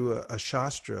dedicated to a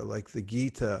shastra like the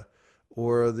Gita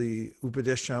or the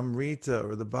Upadeshamrita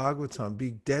or the Bhagavatam.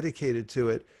 Be dedicated to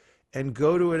it and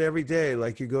go to it every day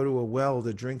like you go to a well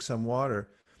to drink some water,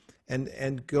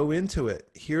 and go into it.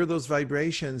 Hear those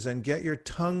vibrations and get your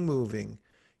tongue moving,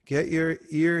 get your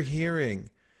ear hearing,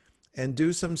 and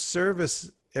do some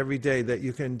service every day that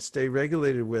you can stay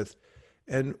regulated with.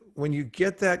 And when you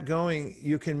get that going,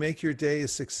 you can make your day a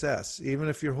success. Even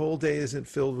if your whole day isn't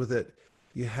filled with it,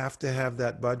 you have to have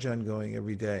that bhajan going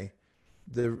every day.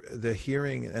 The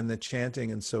hearing and the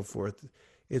chanting and so forth.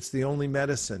 It's the only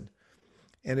medicine.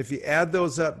 And if you add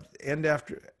those up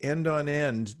end on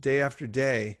end, day after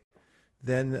day,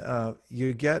 then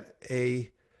you get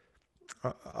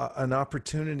an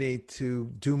opportunity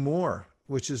to do more,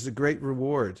 which is a great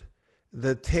reward.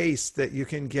 The taste that you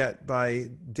can get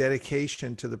by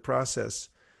dedication to the process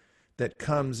that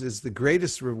comes is the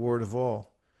greatest reward of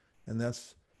all. And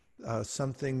that's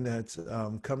something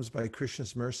that comes by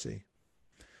Krishna's mercy.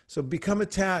 So become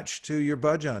attached to your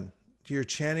bhajan, to your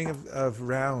chanting of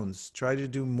rounds. Try to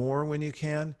do more when you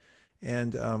can,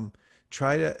 and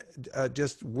try to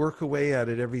just work away at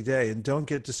it every day. And don't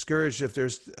get discouraged if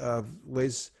there's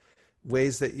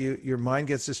ways that your mind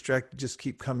gets distracted. Just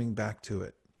keep coming back to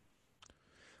it.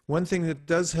 One thing that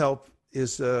does help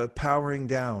is powering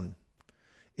down.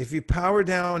 If you power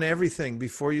down everything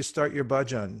before you start your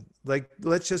bhajan, like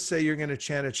let's just say you're going to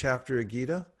chant a chapter of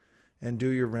Gita and do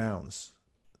your rounds.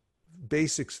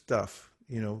 Basic stuff,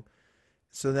 you know.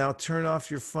 So now turn off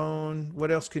your phone.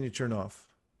 What else can you turn off?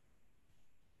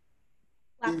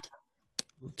 Laptop.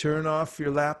 Turn off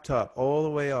your laptop all the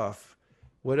way off.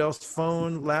 What else?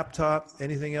 Phone, laptop,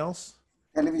 anything else?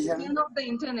 Television. Turn off the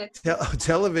internet.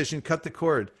 Television, cut the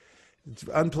cord.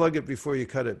 Unplug it before you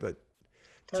cut it, but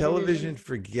television,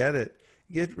 forget it.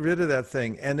 Get rid of that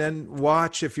thing. And then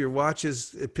watch, if your watch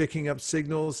is picking up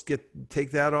signals, take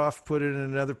that off, put it in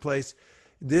another place.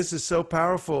 This is so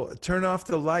powerful. Turn off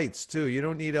the lights too. You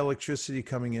don't need electricity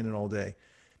coming in all day.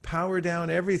 Power down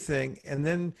everything, and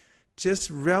then just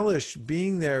relish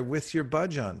being there with your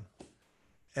bhajan.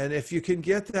 And if you can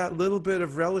get that little bit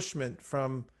of relish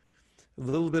from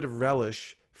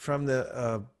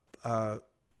the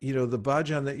the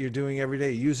bhajan that you're doing every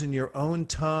day, using your own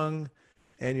tongue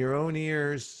and your own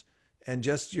ears and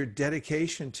just your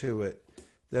dedication to it,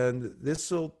 then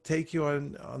this will take you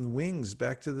on wings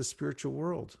back to the spiritual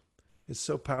world. It's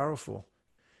so powerful.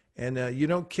 And you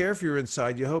don't care if you're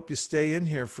inside. You hope you stay in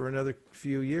here for another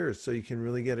few years so you can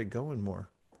really get it going more.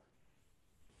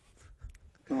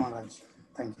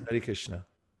 Thank you. Hare Krishna.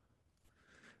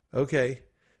 Okay.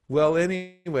 Well,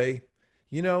 anyway,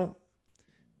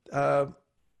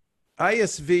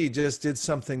 ISV just did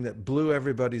something that blew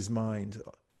everybody's mind.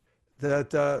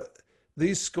 That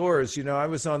these scores, I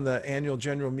was on the annual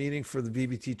general meeting for the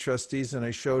BBT trustees, and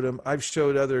I showed them. I've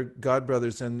showed other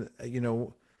godbrothers, and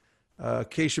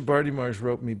Kesha Bardimars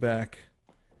wrote me back.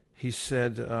 He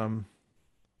said,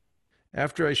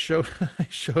 after I showed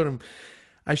him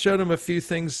a few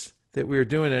things that we were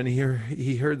doing, and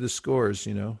he heard the scores.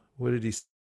 What did he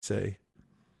say?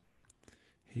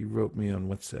 He wrote me on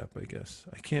WhatsApp, I guess.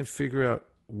 I can't figure out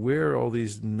where all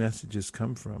these messages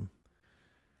come from.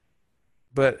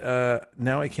 But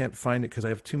now I can't find it because I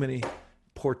have too many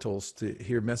portals to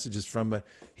hear messages from. But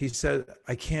he said,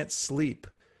 I can't sleep.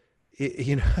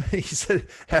 you know, he said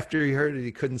after he heard it,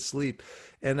 he couldn't sleep.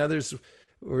 And others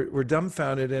were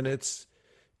dumbfounded. And it's,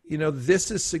 you know,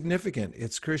 this is significant.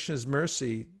 It's Krishna's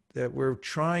mercy that we're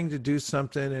trying to do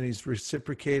something and he's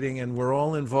reciprocating and we're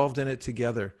all involved in it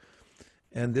together.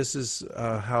 And this is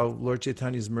how Lord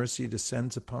Chaitanya's mercy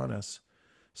descends upon us.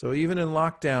 So even in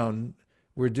lockdown,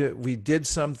 we did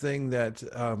something that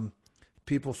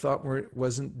people thought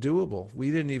wasn't doable.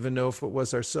 We didn't even know if it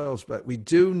was ourselves, but we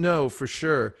do know for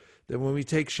sure that when we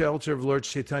take shelter of Lord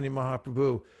Chaitanya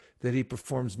Mahaprabhu, that he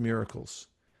performs miracles.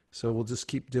 So we'll just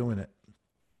keep doing it.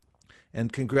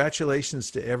 And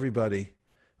congratulations to everybody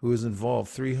who was involved.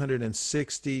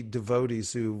 360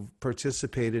 devotees who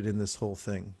participated in this whole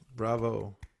thing.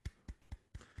 Bravo.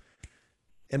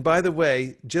 And by the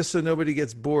way, just so nobody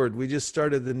gets bored, we just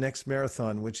started the next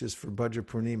marathon, which is for Bhadra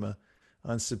Purnima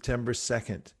on September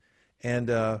 2nd. And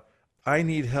I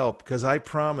need help because I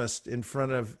promised in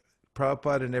front of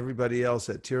Prabhupada and everybody else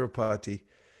at Tirupati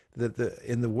that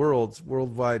in the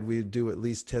worldwide, we'd do at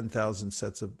least 10,000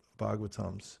 sets of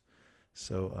Bhagavatams.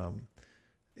 So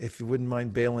if you wouldn't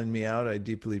mind bailing me out, I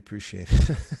deeply appreciate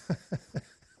it.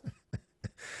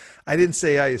 I didn't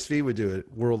say ISV would do it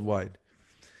worldwide.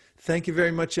 Thank you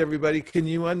very much, everybody. Can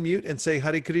you unmute and say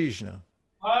Hare Krishna?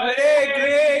 Hare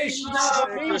Krishna,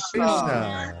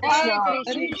 Krishna. Hare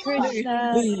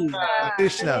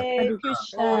Krishna,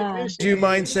 Krishna. Do you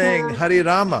mind saying Hare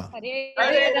Rama?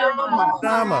 Hare Rama,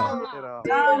 Rama.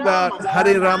 About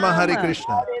Hare Rama, Hare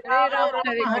Krishna.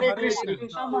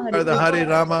 Are the Hare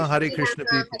Rama, Hare Krishna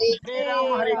people?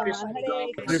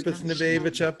 Kripasnabeva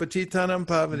Patitanam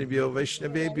Pavanibhyo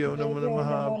Vaishnavebhyo Namo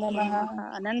Namaha.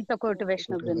 Anantakoti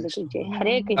Vaishnava Vrinda ki jai.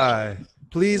 Hare Krishna.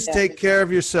 Please take care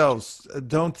of yourselves.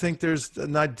 Don't think there's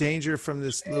not danger from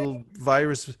this little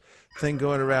virus thing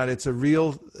going around. It's a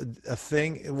real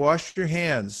thing. Wash your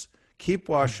hands. Keep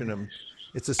washing them.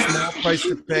 It's a small price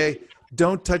to pay.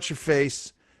 Don't touch your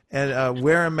face and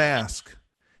wear a mask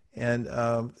and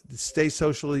stay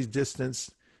socially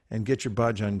distanced and get your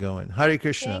bhajan going. Hare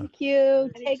Krishna. Thank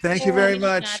you. Thank you very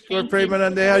much. Gaur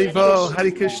Premanande Haribo.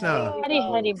 Hare Krishna.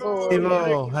 Hare Bol.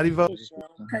 Haribo. Haribo.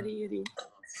 Hare.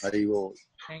 Haribo.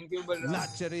 Thank you, Balram.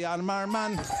 Nachari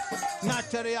Armarman,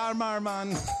 Nachari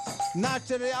Armarman,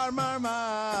 Nachari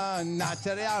Armarman,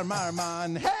 Nachari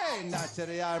Armarman, hey,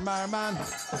 Nachari Armarman,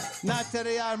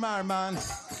 Nachari Armarman,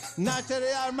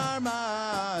 Nachari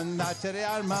Armarman, Nachari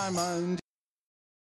Armarman.